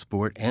that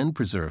transport and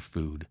preserve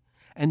food,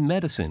 and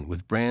medicine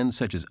with brands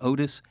such as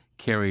Otis,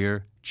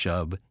 Carrier,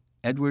 Chubb,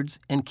 Edwards,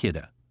 and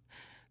Kidde.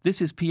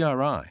 This is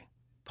PRI,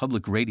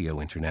 Public Radio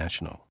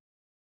International.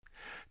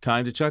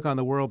 Time to check on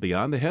the world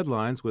beyond the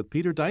headlines with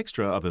Peter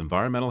Dykstra of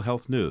Environmental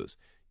Health News,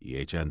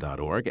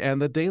 ehn.org,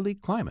 and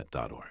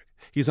thedailyclimate.org.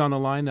 He's on the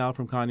line now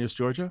from Conyers,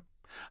 Georgia.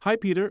 Hi,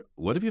 Peter.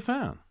 What have you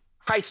found?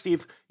 Hi,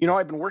 Steve.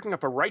 I've been working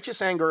up a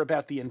righteous anger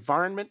about the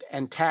environment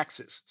and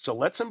taxes. So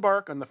let's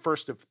embark on the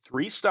first of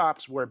 3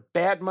 stops where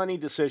bad money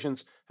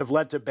decisions have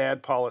led to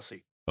bad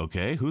policy.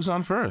 Okay, who's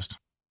on first?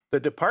 The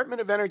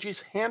Department of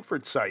Energy's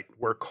Hanford site,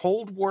 where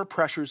Cold War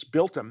pressures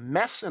built a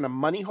mess and a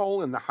money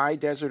hole in the high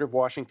desert of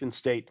Washington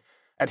state.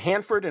 At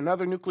Hanford and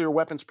other nuclear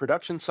weapons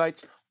production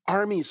sites,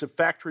 armies of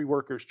factory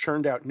workers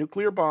churned out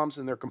nuclear bombs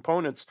and their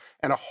components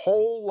and a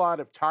whole lot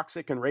of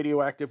toxic and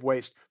radioactive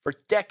waste for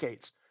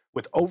decades,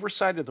 with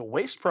oversight of the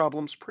waste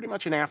problems pretty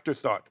much an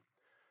afterthought.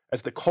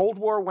 As the Cold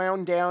War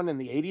wound down in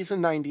the 80s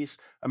and 90s,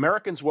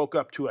 Americans woke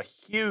up to a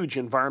huge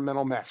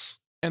environmental mess.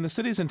 And the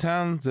cities and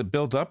towns that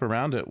built up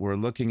around it were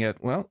looking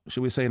at, well,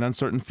 should we say an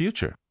uncertain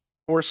future?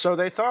 Or so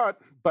they thought.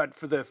 But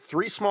for the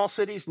 3 small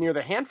cities near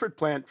the Hanford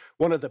plant,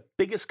 one of the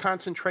biggest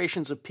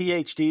concentrations of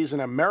PhDs in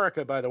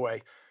America, by the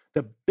way,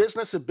 the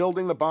business of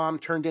building the bomb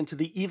turned into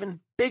the even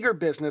bigger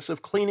business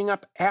of cleaning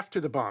up after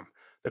the bomb.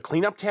 The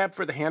cleanup tab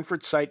for the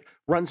Hanford site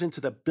runs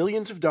into the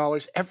billions of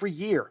dollars every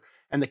year,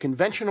 and the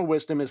conventional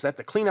wisdom is that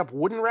the cleanup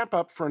wouldn't wrap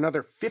up for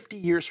another 50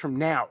 years from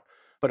now.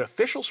 But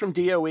officials from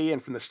DOE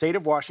and from the state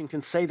of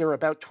Washington say they're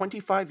about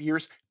 25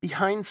 years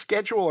behind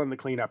schedule on the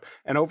cleanup,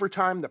 and over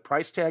time the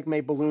price tag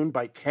may balloon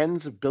by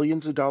tens of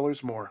billions of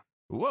dollars more.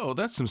 Whoa,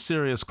 that's some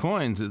serious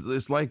coins.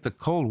 It's like the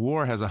Cold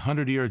War has a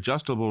 100-year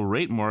adjustable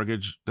rate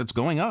mortgage that's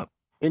going up.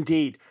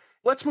 Indeed.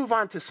 Let's move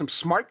on to some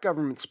smart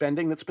government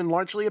spending that's been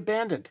largely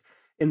abandoned.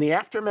 In the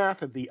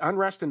aftermath of the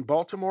unrest in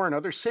Baltimore and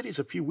other cities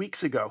a few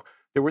weeks ago,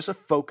 there was a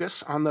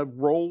focus on the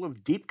role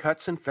of deep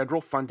cuts in federal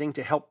funding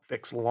to help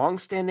fix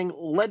long-standing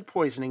lead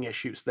poisoning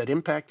issues that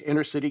impact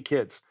inner-city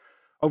kids.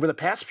 Over the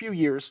past few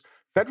years,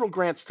 federal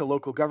grants to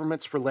local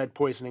governments for lead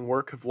poisoning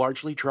work have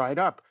largely dried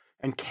up,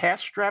 and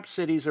cash-strapped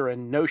cities are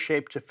in no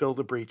shape to fill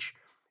the breach.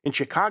 In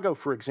Chicago,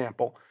 for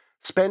example,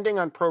 spending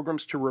on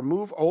programs to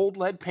remove old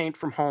lead paint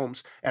from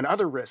homes and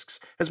other risks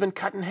has been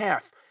cut in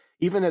half,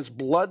 even as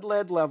blood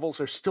lead levels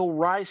are still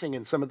rising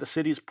in some of the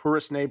city's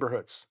poorest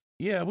neighborhoods.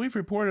 Yeah, we've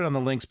reported on the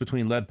links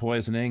between lead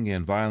poisoning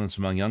and violence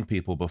among young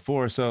people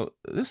before, so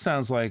this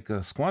sounds like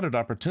a squandered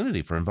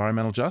opportunity for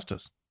environmental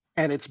justice.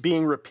 And it's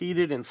being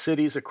repeated in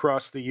cities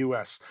across the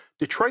U.S.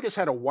 Detroit has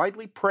had a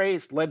widely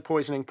praised lead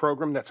poisoning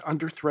program that's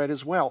under threat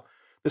as well.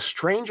 The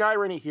strange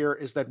irony here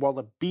is that while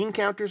the bean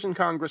counters in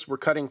Congress were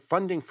cutting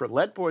funding for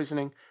lead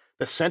poisoning,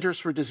 the Centers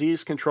for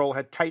Disease Control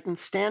had tightened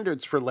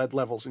standards for lead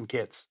levels in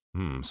kids.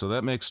 So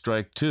that makes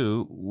strike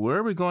two. Where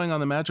are we going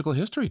on the magical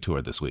history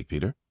tour this week,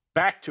 Peter?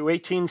 Back to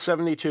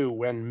 1872,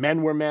 when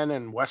men were men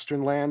and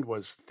Western land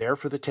was there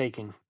for the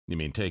taking. You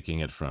mean taking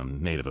it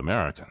from Native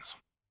Americans?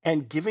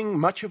 And giving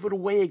much of it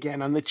away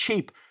again on the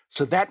cheap,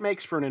 so that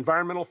makes for an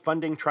environmental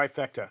funding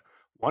trifecta.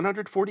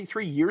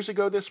 143 years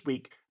ago this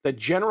week, the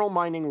General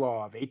Mining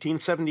Law of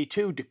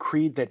 1872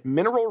 decreed that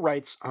mineral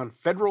rights on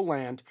federal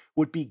land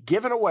would be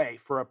given away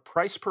for a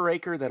price per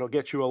acre that'll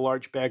get you a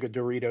large bag of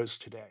Doritos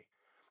today.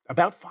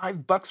 About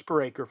 $5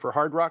 per acre for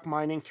hard rock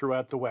mining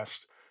throughout the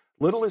West.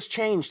 Little has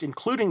changed,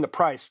 including the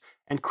price,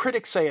 and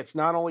critics say it's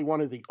not only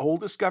one of the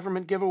oldest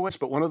government giveaways,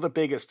 but one of the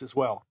biggest as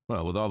well.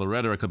 Well, with all the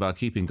rhetoric about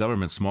keeping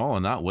government small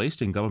and not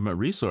wasting government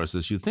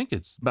resources, you'd think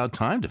it's about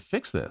time to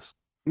fix this.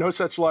 No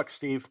such luck,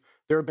 Steve.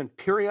 There have been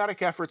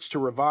periodic efforts to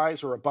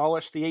revise or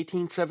abolish the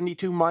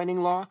 1872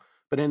 mining law,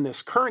 but in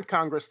this current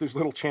Congress, there's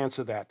little chance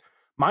of that.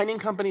 Mining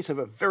companies have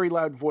a very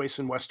loud voice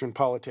in Western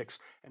politics,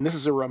 and this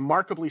is a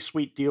remarkably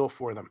sweet deal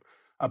for them.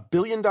 $1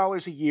 billion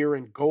a year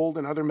in gold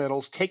and other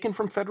metals taken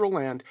from federal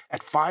land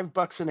at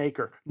 $5 an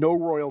acre, no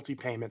royalty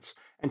payments,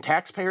 and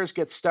taxpayers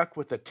get stuck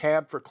with the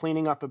tab for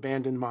cleaning up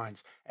abandoned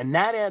mines. And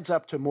that adds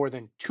up to more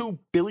than $2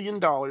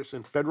 billion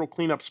in federal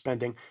cleanup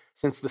spending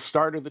since the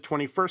start of the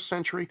 21st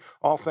century,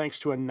 all thanks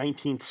to a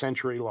 19th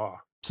century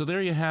law. So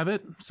there you have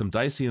it, some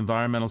dicey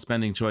environmental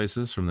spending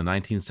choices from the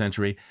 19th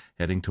century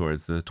heading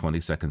towards the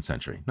 22nd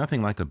century.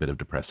 Nothing like a bit of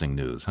depressing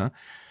news, huh?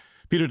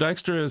 Peter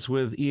Dykstra is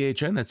with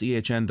EHN, that's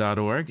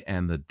ehn.org,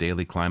 and the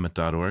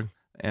dailyclimate.org.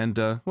 And,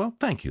 well,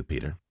 thank you,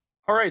 Peter.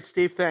 All right,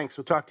 Steve, thanks.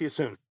 We'll talk to you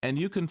soon. And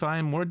you can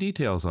find more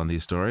details on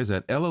these stories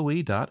at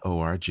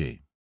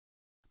loe.org.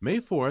 May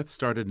 4th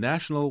started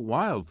National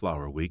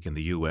Wildflower Week in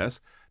the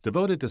U.S.,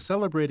 devoted to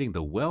celebrating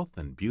the wealth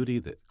and beauty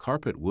that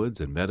carpet woods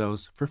and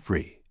meadows for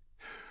free.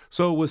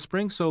 So with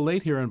spring so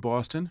late here in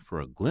Boston, for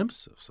a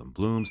glimpse of some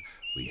blooms,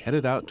 we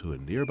headed out to a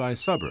nearby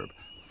suburb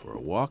for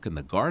a walk in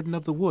the Garden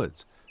of the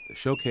Woods, the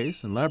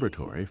showcase and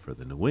laboratory for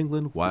the New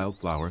England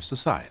Wildflower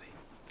Society.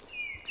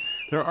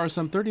 There are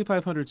some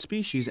 3,500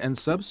 species and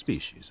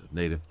subspecies of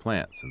native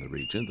plants in the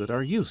region that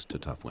are used to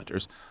tough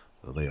winters,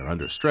 though they are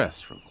under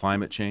stress from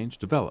climate change,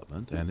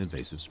 development, and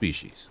invasive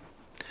species.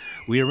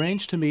 We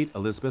arranged to meet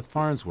Elizabeth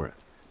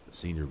Farnsworth, the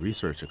senior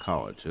research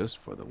ecologist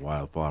for the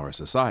Wildflower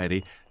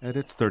Society, at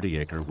its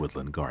 30-acre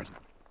woodland garden.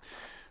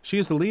 She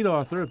is the lead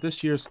author of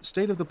this year's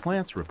State of the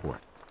Plants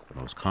report, the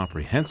most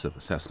comprehensive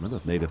assessment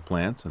of native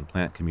plants and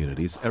plant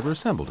communities ever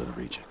assembled in the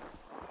region.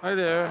 Hi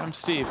there, I'm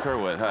Steve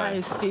Kerwood. Hi.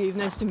 Hi, Steve.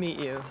 Nice to meet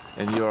you.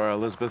 And you are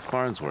Elizabeth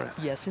Farnsworth.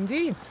 Yes,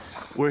 indeed.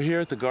 We're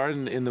here at the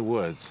Garden in the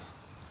Woods.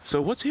 So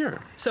what's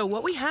here? So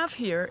what we have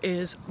here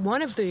is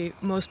one of the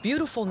most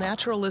beautiful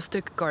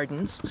naturalistic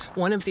gardens,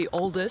 one of the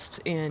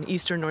oldest in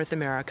eastern North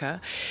America.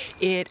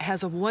 It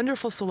has a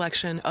wonderful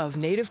selection of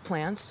native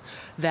plants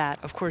that,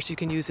 of course, you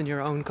can use in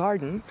your own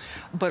garden,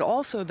 but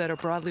also that are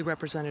broadly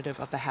representative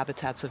of the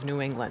habitats of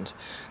New England.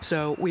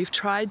 So we've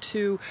tried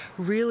to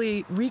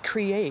really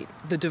recreate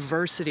the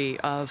diversity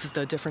of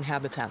the different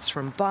habitats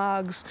from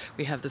bogs.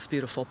 We have this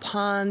beautiful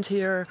pond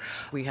here.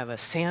 We have a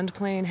sand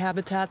plain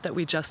habitat that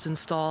we just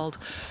installed.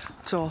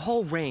 So a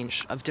whole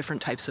range of different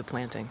types of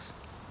plantings.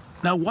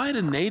 Now, why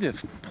do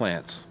native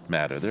plants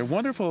matter? They're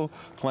wonderful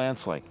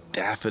plants like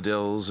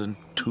daffodils and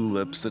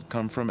tulips that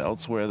come from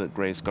elsewhere that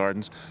grace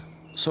gardens.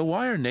 So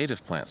why are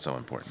native plants so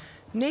important?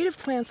 Native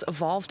plants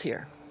evolved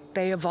here.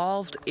 They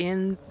evolved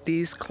in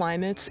these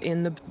climates,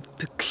 in the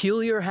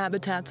peculiar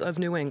habitats of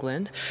New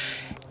England,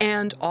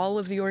 and all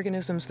of the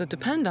organisms that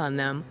depend on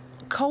them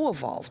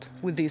co-evolved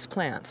with these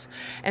plants.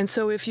 And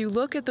so if you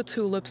look at the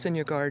tulips in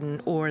your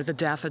garden or the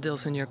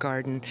daffodils in your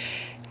garden,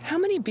 how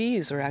many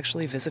bees are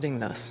actually visiting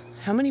this?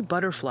 How many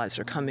butterflies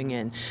are coming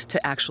in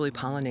to actually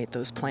pollinate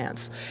those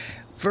plants?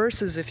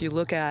 Versus if you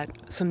look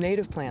at some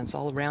native plants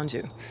all around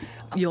you,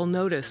 you'll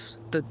notice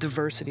the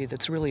diversity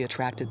that's really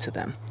attracted to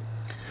them.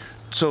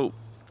 So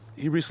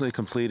you recently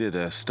completed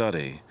a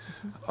study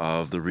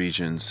of the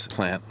region's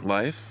plant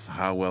life,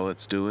 how well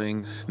it's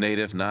doing,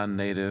 native,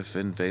 non-native,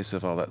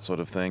 invasive, all that sort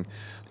of thing.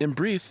 In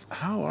brief,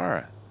 how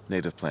are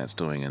native plants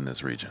doing in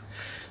this region?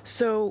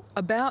 So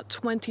about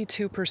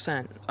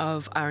 22%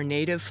 of our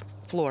native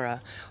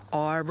flora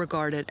are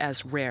regarded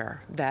as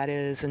rare, that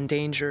is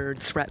endangered,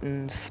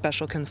 threatened,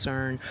 special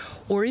concern,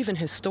 or even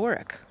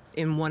historic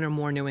in one or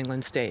more New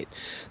England states.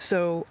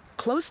 So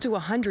close to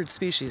 100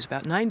 species,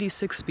 about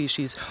 96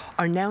 species,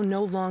 are now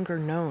no longer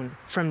known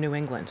from New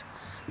England.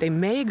 They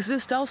may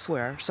exist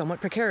elsewhere, somewhat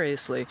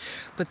precariously,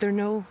 but they're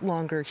no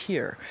longer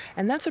here.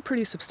 And that's a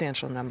pretty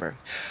substantial number.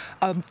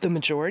 The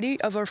majority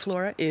of our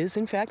flora is,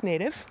 in fact,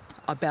 native.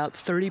 About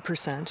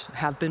 30%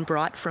 have been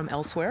brought from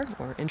elsewhere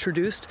or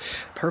introduced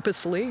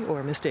purposefully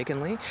or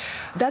mistakenly.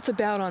 That's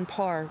about on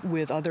par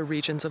with other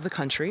regions of the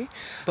country,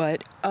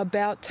 but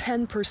about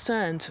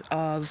 10%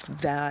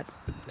 of that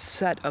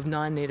set of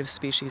non-native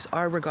species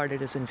are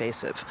regarded as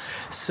invasive.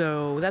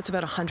 So that's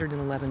about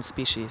 111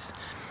 species.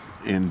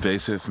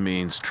 Invasive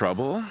means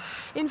trouble?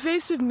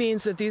 Invasive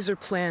means that these are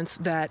plants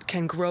that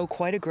can grow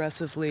quite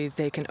aggressively.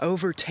 They can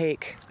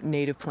overtake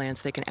native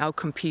plants. They can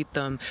outcompete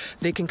them.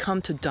 They can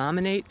come to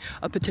dominate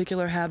a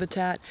particular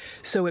habitat,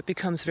 so it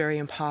becomes very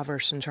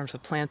impoverished in terms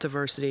of plant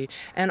diversity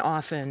and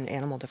often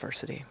animal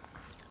diversity.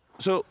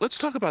 So let's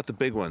talk about the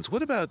big ones.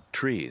 What about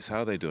trees?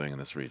 How are they doing in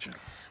this region?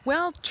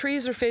 Well,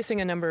 trees are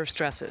facing a number of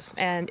stresses,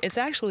 and it's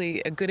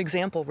actually a good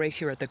example right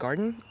here at the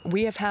garden.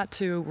 We have had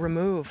to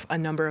remove a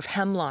number of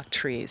hemlock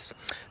trees.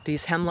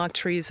 These hemlock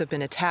trees have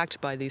been attacked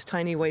by these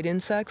tiny white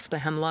insects, the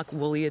hemlock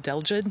woolly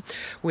adelgid,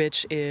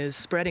 which is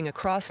spreading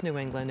across New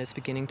England, is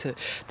beginning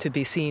to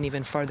be seen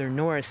even farther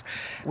north.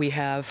 We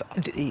have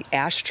the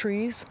ash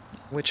trees,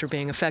 which are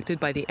being affected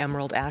by the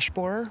emerald ash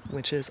borer,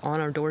 which is on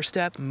our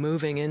doorstep,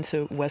 moving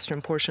into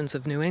western portions terms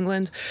of New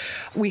England.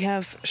 We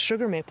have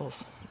sugar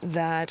maples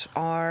that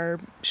are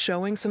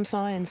showing some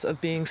signs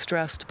of being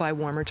stressed by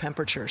warmer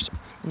temperatures.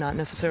 Not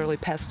necessarily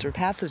pests or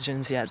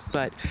pathogens yet,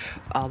 but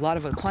a lot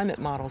of the climate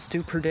models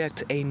do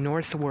predict a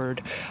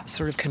northward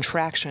sort of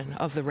contraction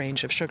of the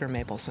range of sugar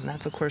maples. And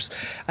that's, of course,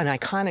 an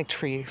iconic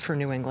tree for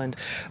New England,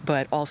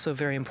 but also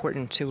very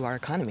important to our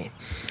economy.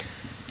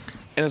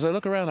 And as I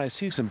look around, I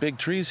see some big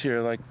trees here.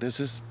 Like there's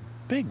this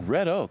big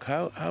red oak.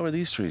 How are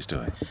these trees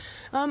doing?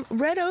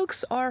 Red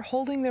oaks are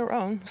holding their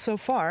own so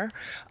far.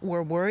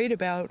 We're worried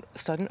about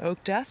sudden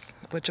oak death,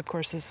 which of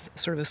course is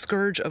sort of a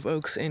scourge of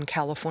oaks in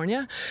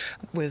California,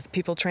 with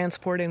people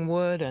transporting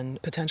wood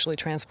and potentially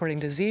transporting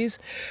disease.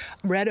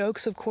 Red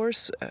oaks, of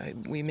course,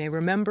 we may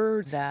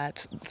remember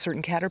that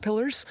certain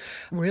caterpillars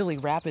really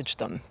ravaged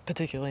them,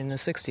 particularly in the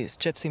 60s,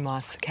 gypsy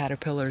moth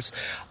caterpillars.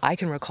 I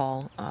can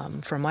recall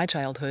from my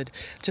childhood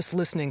just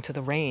listening to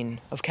the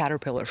rain of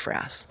caterpillar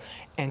frass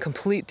and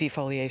complete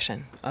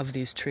defoliation of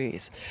these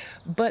trees.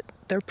 But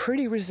they're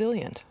pretty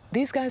resilient.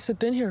 These guys have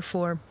been here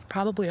for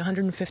probably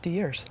 150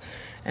 years,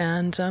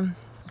 and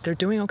they're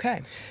doing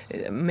okay.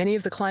 Many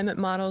of the climate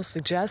models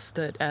suggest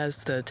that as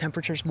the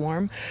temperatures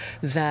warm,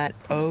 that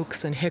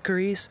oaks and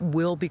hickories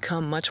will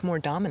become much more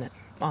dominant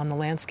on the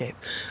landscape.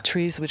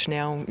 Trees which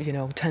now,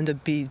 tend to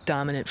be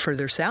dominant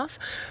further south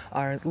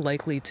are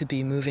likely to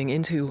be moving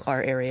into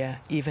our area,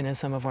 even as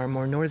some of our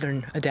more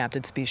northern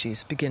adapted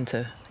species begin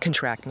to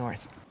contract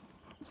north.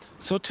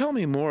 So tell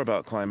me more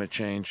about climate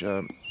change.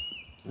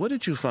 What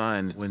did you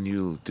find when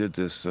you did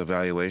this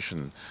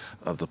evaluation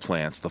of the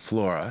plants, the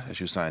flora, as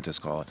you scientists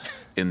call it,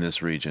 in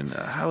this region?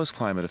 How is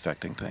climate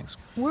affecting things?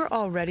 We're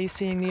already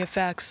seeing the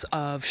effects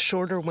of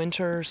shorter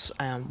winters,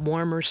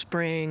 warmer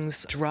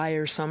springs,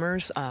 drier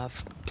summers.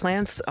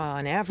 Plants,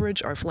 on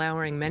average, are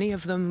flowering, many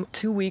of them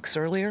 2 weeks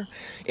earlier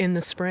in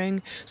the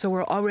spring. So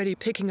we're already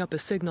picking up a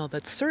signal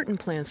that certain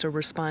plants are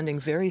responding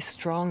very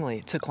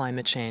strongly to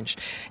climate change.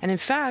 And in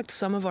fact,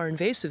 some of our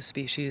invasive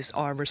species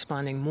are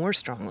responding more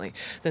strongly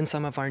than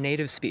some of our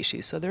native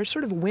species. So there's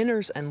sort of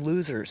winners and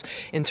losers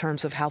in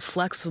terms of how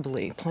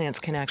flexibly plants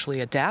can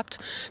actually adapt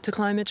to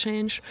climate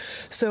change.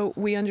 So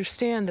we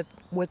understand that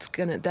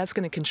that's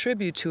going to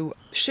contribute to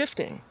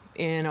shifting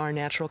in our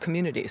natural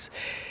communities.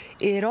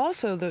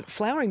 The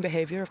flowering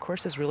behavior, of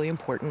course, is really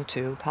important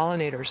to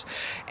pollinators.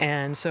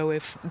 And so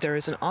if there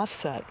is an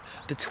offset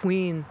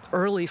between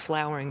early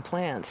flowering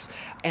plants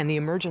and the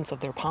emergence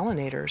of their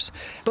pollinators,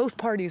 both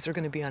parties are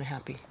going to be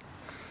unhappy.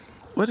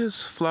 What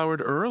is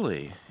flowered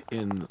early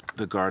in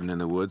the garden in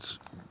the woods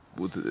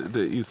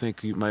that you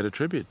think you might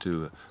attribute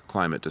to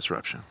climate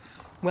disruption?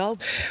 Well,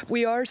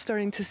 we are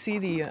starting to see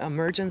the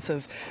emergence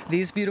of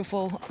these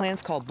beautiful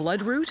plants called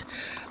bloodroot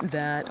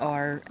that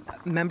are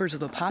members of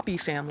the poppy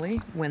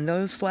family. When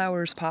those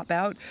flowers pop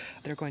out,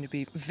 they're going to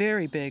be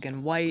very big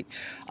and white.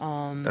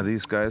 Are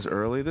these guys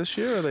early this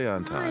year, or are they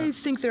on time? I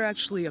think they're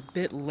actually a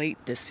bit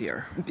late this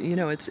year.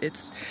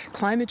 It's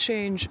climate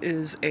change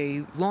is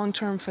a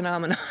long-term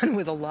phenomenon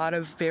with a lot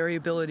of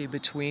variability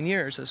between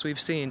years, as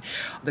we've seen.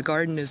 The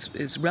garden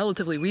is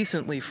relatively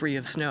recently free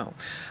of snow.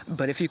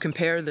 But if you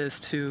compare this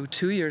to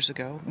 2 years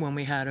ago, when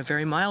we had a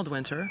very mild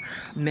winter,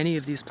 many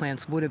of these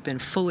plants would have been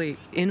fully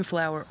in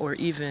flower or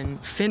even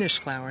finished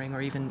flowering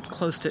or even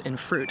close to in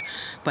fruit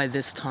by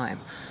this time.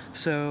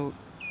 So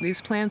these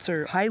plants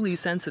are highly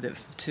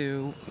sensitive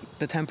to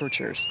the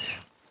temperatures.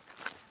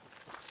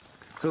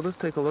 So let's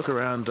take a look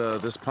around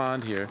this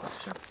pond here.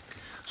 Sure.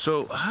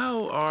 So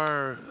how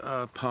are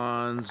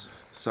ponds,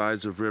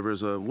 sides of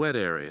rivers, wet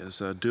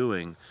areas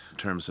doing in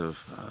terms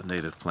of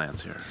native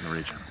plants here in the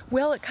region?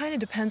 Well, it kind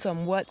of depends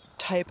on what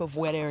type of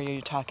wet area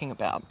you're talking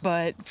about.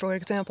 But, for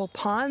example,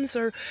 ponds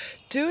are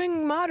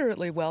doing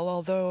moderately well,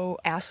 although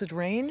acid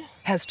rain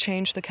has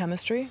changed the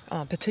chemistry,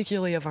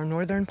 particularly of our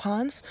northern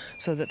ponds,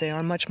 so that they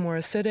are much more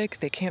acidic.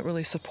 They can't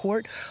really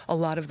support a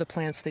lot of the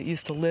plants that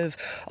used to live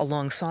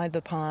alongside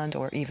the pond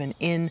or even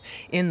in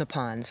the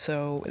pond.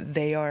 So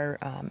they are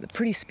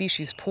pretty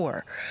species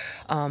poor.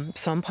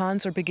 Some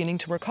ponds are beginning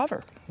to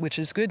recover, which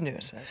is good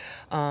news.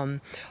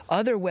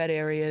 Other wet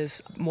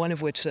areas, one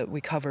of which that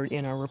we covered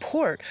in our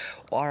report,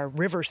 are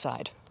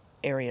riverside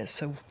areas,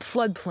 so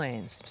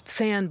floodplains,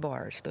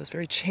 sandbars, those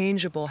very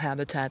changeable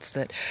habitats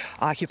that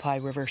occupy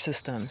river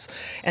systems.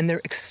 And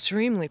they're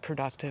extremely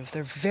productive.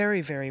 They're very,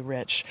 very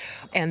rich.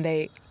 And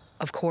they,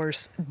 of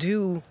course,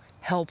 do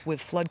help with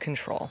flood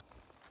control.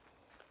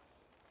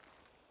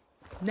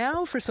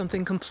 Now for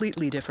something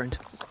completely different.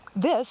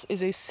 This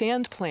is a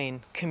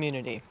sandplain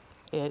community.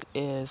 It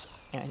is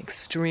an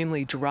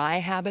extremely dry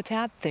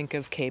habitat. Think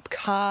of Cape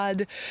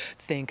Cod,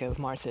 think of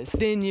Martha's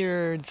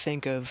Vineyard,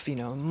 think of,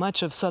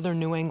 much of southern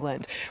New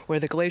England, where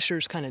the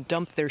glaciers kind of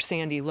dump their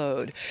sandy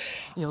load.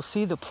 You'll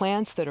see the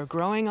plants that are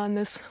growing on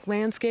this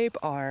landscape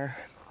are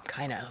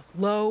kind of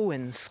low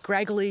and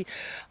scraggly.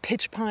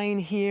 Pitch pine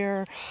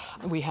here.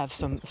 We have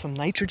some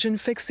nitrogen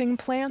fixing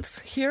plants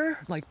here,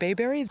 like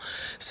bayberry.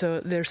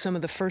 So they're some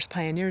of the first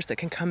pioneers that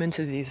can come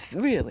into these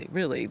really,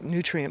 really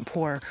nutrient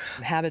poor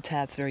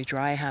habitats, very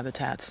dry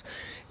habitats,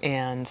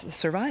 and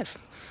survive.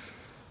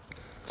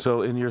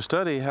 So in your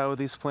study, how are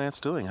these plants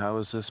doing? How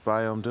is this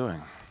biome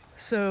doing?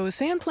 So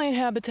sandplain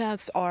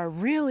habitats are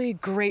really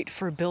great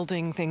for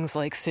building things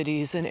like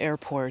cities and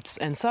airports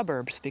and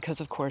suburbs because,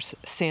 of course,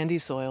 sandy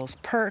soils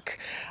perk.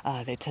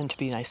 They tend to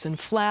be nice and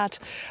flat.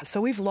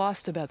 So we've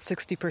lost about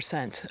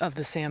 60% of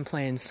the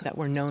sandplains that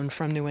were known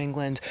from New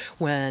England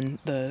when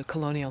the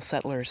colonial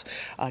settlers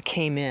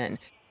came in.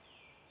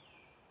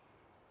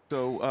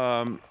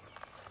 So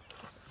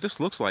this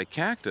looks like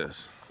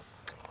cactus.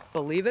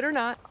 Believe it or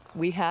not,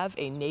 we have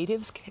a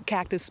native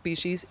cactus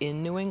species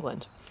in New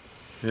England.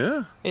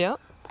 Yeah. Yeah.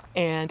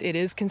 And it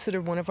is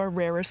considered one of our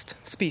rarest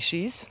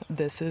species.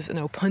 This is an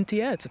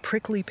opuntia. It's a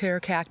prickly pear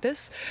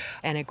cactus,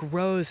 and it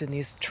grows in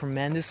these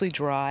tremendously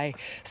dry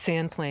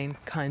sandplain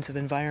kinds of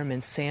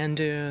environments, sand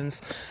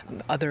dunes,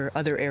 other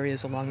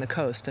areas along the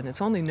coast, and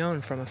it's only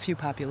known from a few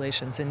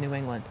populations in New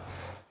England.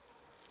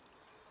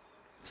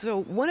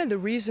 So one of the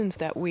reasons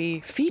that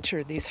we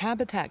feature these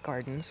habitat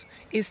gardens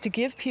is to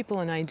give people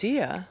an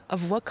idea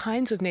of what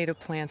kinds of native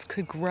plants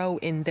could grow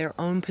in their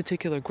own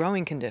particular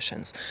growing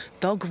conditions.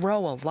 They'll grow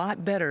a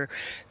lot better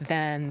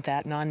than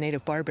that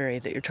non-native barberry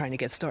that you're trying to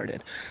get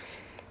started.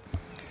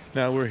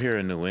 Now, we're here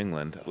in New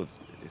England.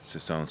 It's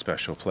its own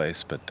special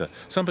place, but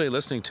somebody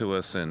listening to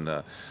us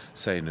in,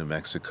 say, New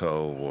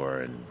Mexico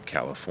or in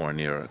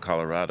California or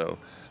Colorado,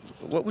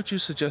 what would you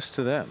suggest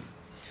to them?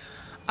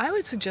 I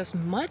would suggest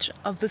much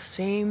of the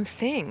same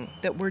thing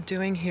that we're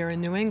doing here in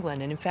New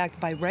England. And in fact,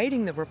 by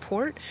writing the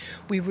report,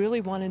 we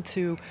really wanted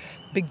to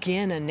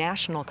begin a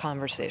national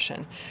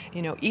conversation.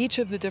 You know, each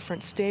of the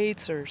different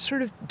states are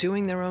sort of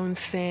doing their own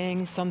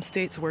thing. Some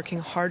states working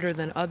harder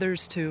than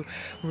others to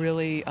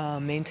really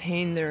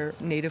maintain their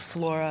native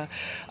flora.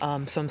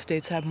 Some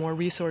states have more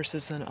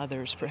resources than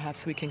others.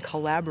 Perhaps we can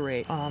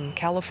collaborate.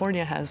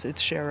 California has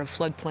its share of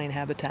floodplain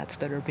habitats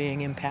that are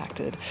being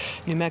impacted.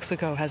 New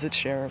Mexico has its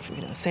share of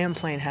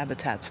sandplain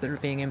habitats that are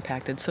being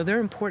impacted. So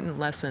they're important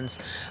lessons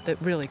that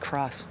really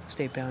cross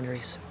state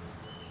boundaries.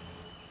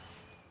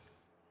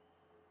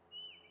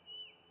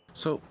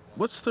 So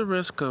what's the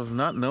risk of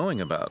not knowing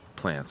about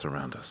plants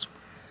around us?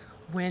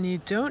 When you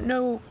don't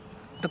know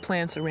the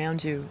plants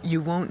around you,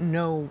 you won't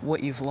know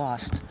what you've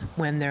lost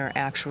when they're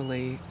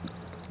actually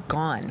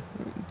gone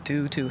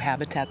due to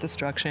habitat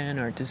destruction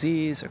or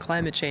disease or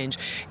climate change,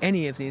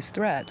 any of these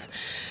threats.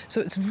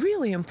 So it's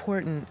really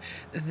important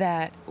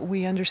that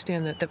we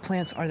understand that the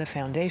plants are the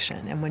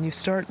foundation. And when you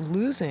start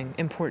losing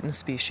important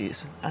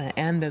species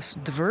and this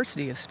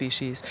diversity of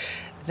species,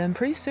 then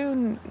pretty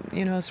soon,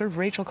 sort of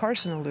Rachel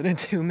Carson alluded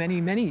to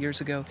many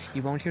years ago,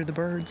 you won't hear the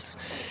birds,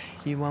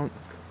 you won't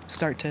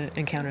start to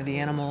encounter the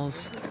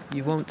animals,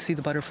 you won't see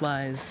the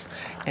butterflies,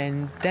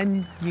 and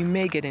then you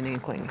may get an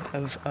inkling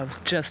of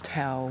just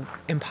how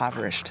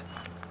impoverished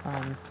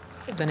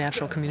the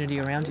natural community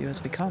around you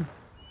has become.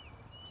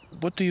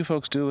 What do you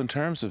folks do in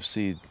terms of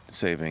seed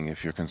saving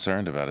if you're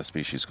concerned about a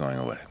species going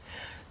away?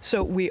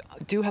 So we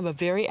do have a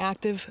very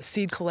active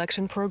seed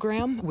collection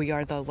program. We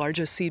are the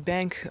largest seed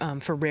bank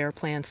for rare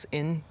plants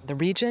in the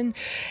region,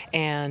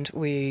 and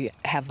we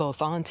have both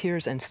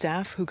volunteers and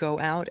staff who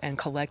go out and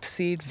collect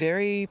seed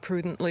very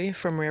prudently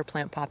from rare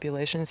plant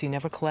populations. You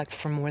never collect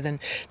from more than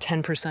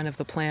 10% of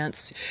the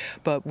plants,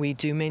 but we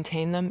do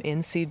maintain them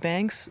in seed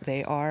banks.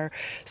 They are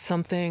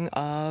something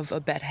of a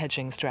bet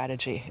hedging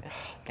strategy,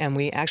 and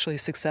we actually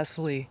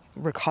successfully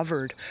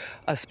recovered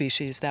a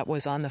species that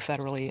was on the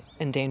federally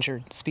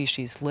endangered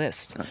species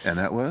list. And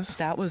that was?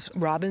 That was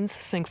robin's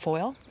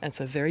cinquefoil. It's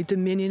a very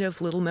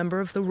diminutive little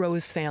member of the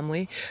rose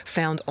family,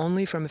 found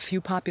only from a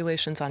few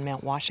populations on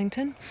Mount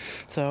Washington.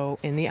 So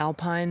in the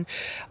Alpine,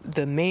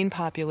 the main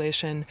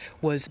population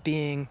was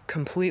being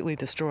completely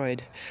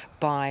destroyed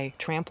by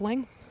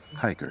trampling.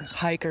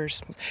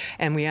 Hikers.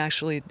 And we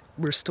actually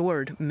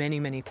restored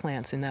many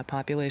plants in that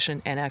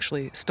population and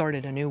actually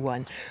started a new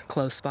one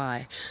close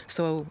by.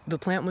 So the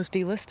plant was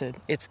delisted.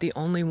 It's the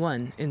only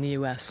one in the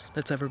U.S.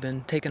 that's ever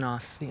been taken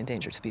off the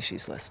endangered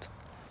species list.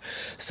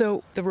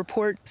 So the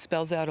report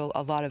spells out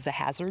a lot of the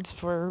hazards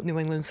for New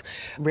England's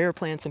rare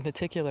plants in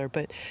particular,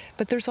 but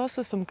there's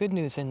also some good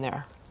news in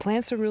there.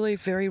 Plants are really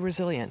very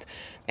resilient,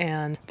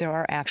 and there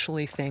are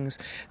actually things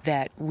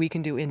that we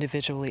can do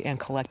individually and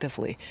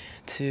collectively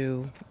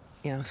to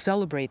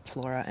celebrate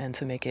flora and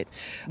to make it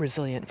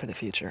resilient for the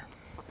future.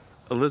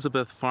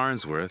 Elizabeth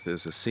Farnsworth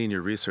is a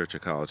senior research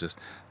ecologist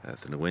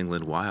at the New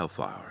England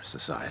Wildflower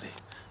Society.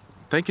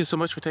 Thank you so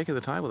much for taking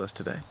the time with us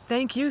today.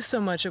 Thank you so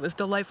much. It was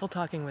delightful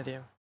talking with you.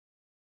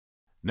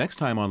 Next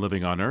time on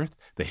Living on Earth,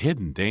 the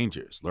hidden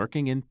dangers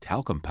lurking in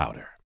talcum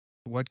powder.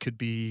 What could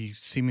be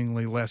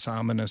seemingly less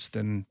ominous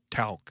than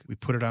talc? We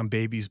put it on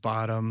babies'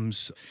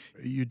 bottoms.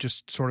 You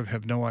just sort of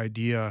have no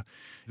idea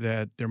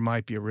that there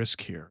might be a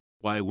risk here.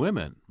 Why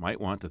women might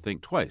want to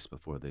think twice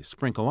before they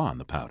sprinkle on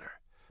the powder.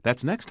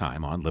 That's next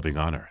time on Living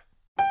on Earth.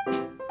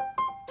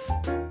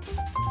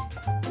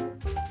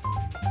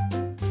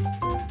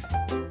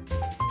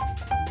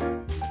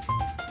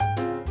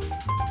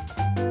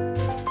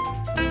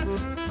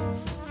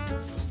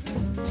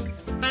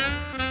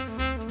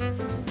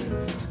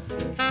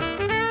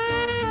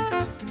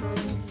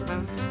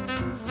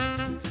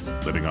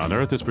 Living on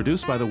Earth is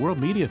produced by the World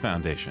Media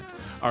Foundation.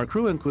 Our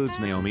crew includes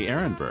Naomi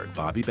Ehrenberg,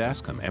 Bobby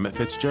Bascom, Emmett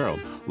Fitzgerald,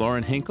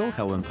 Lauren Hinkle,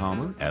 Helen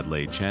Palmer,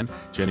 Adelaide Chen,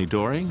 Jenny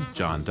Doring,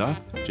 John Duff,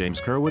 James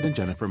Kerwood, and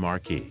Jennifer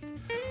Marquis.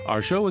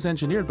 Our show was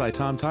engineered by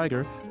Tom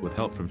Tiger with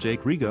help from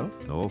Jake Rigo,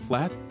 Noel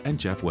Flatt, and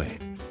Jeff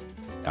Wade.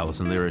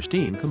 Allison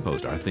Lirish-Dean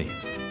composed our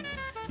themes.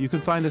 You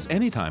can find us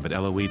anytime at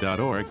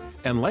LOE.org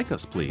and like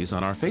us, please,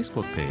 on our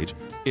Facebook page.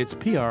 It's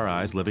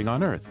PRI's Living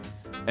on Earth.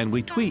 And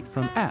we tweet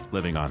from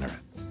 @LivingOnEarth.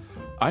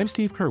 I'm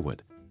Steve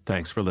Kerwood.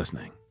 Thanks for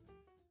listening.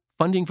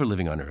 Funding for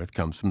Living on Earth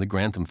comes from the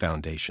Grantham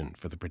Foundation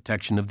for the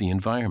Protection of the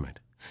Environment,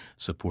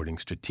 supporting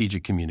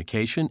strategic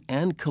communication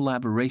and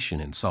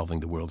collaboration in solving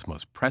the world's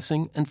most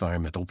pressing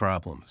environmental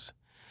problems.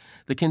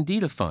 The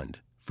Candida Fund,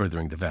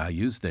 furthering the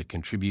values that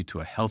contribute to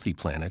a healthy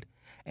planet,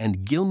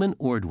 and Gilman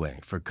Ordway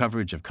for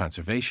coverage of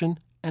conservation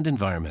and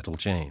environmental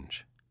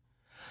change.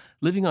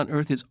 Living on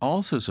Earth is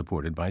also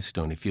supported by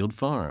Stonyfield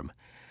Farm,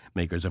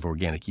 makers of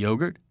organic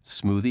yogurt,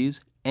 smoothies,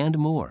 and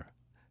more.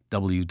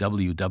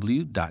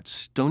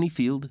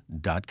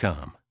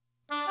 www.stonyfield.com.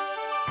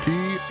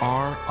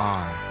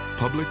 PRI,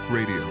 Public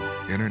Radio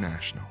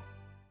International.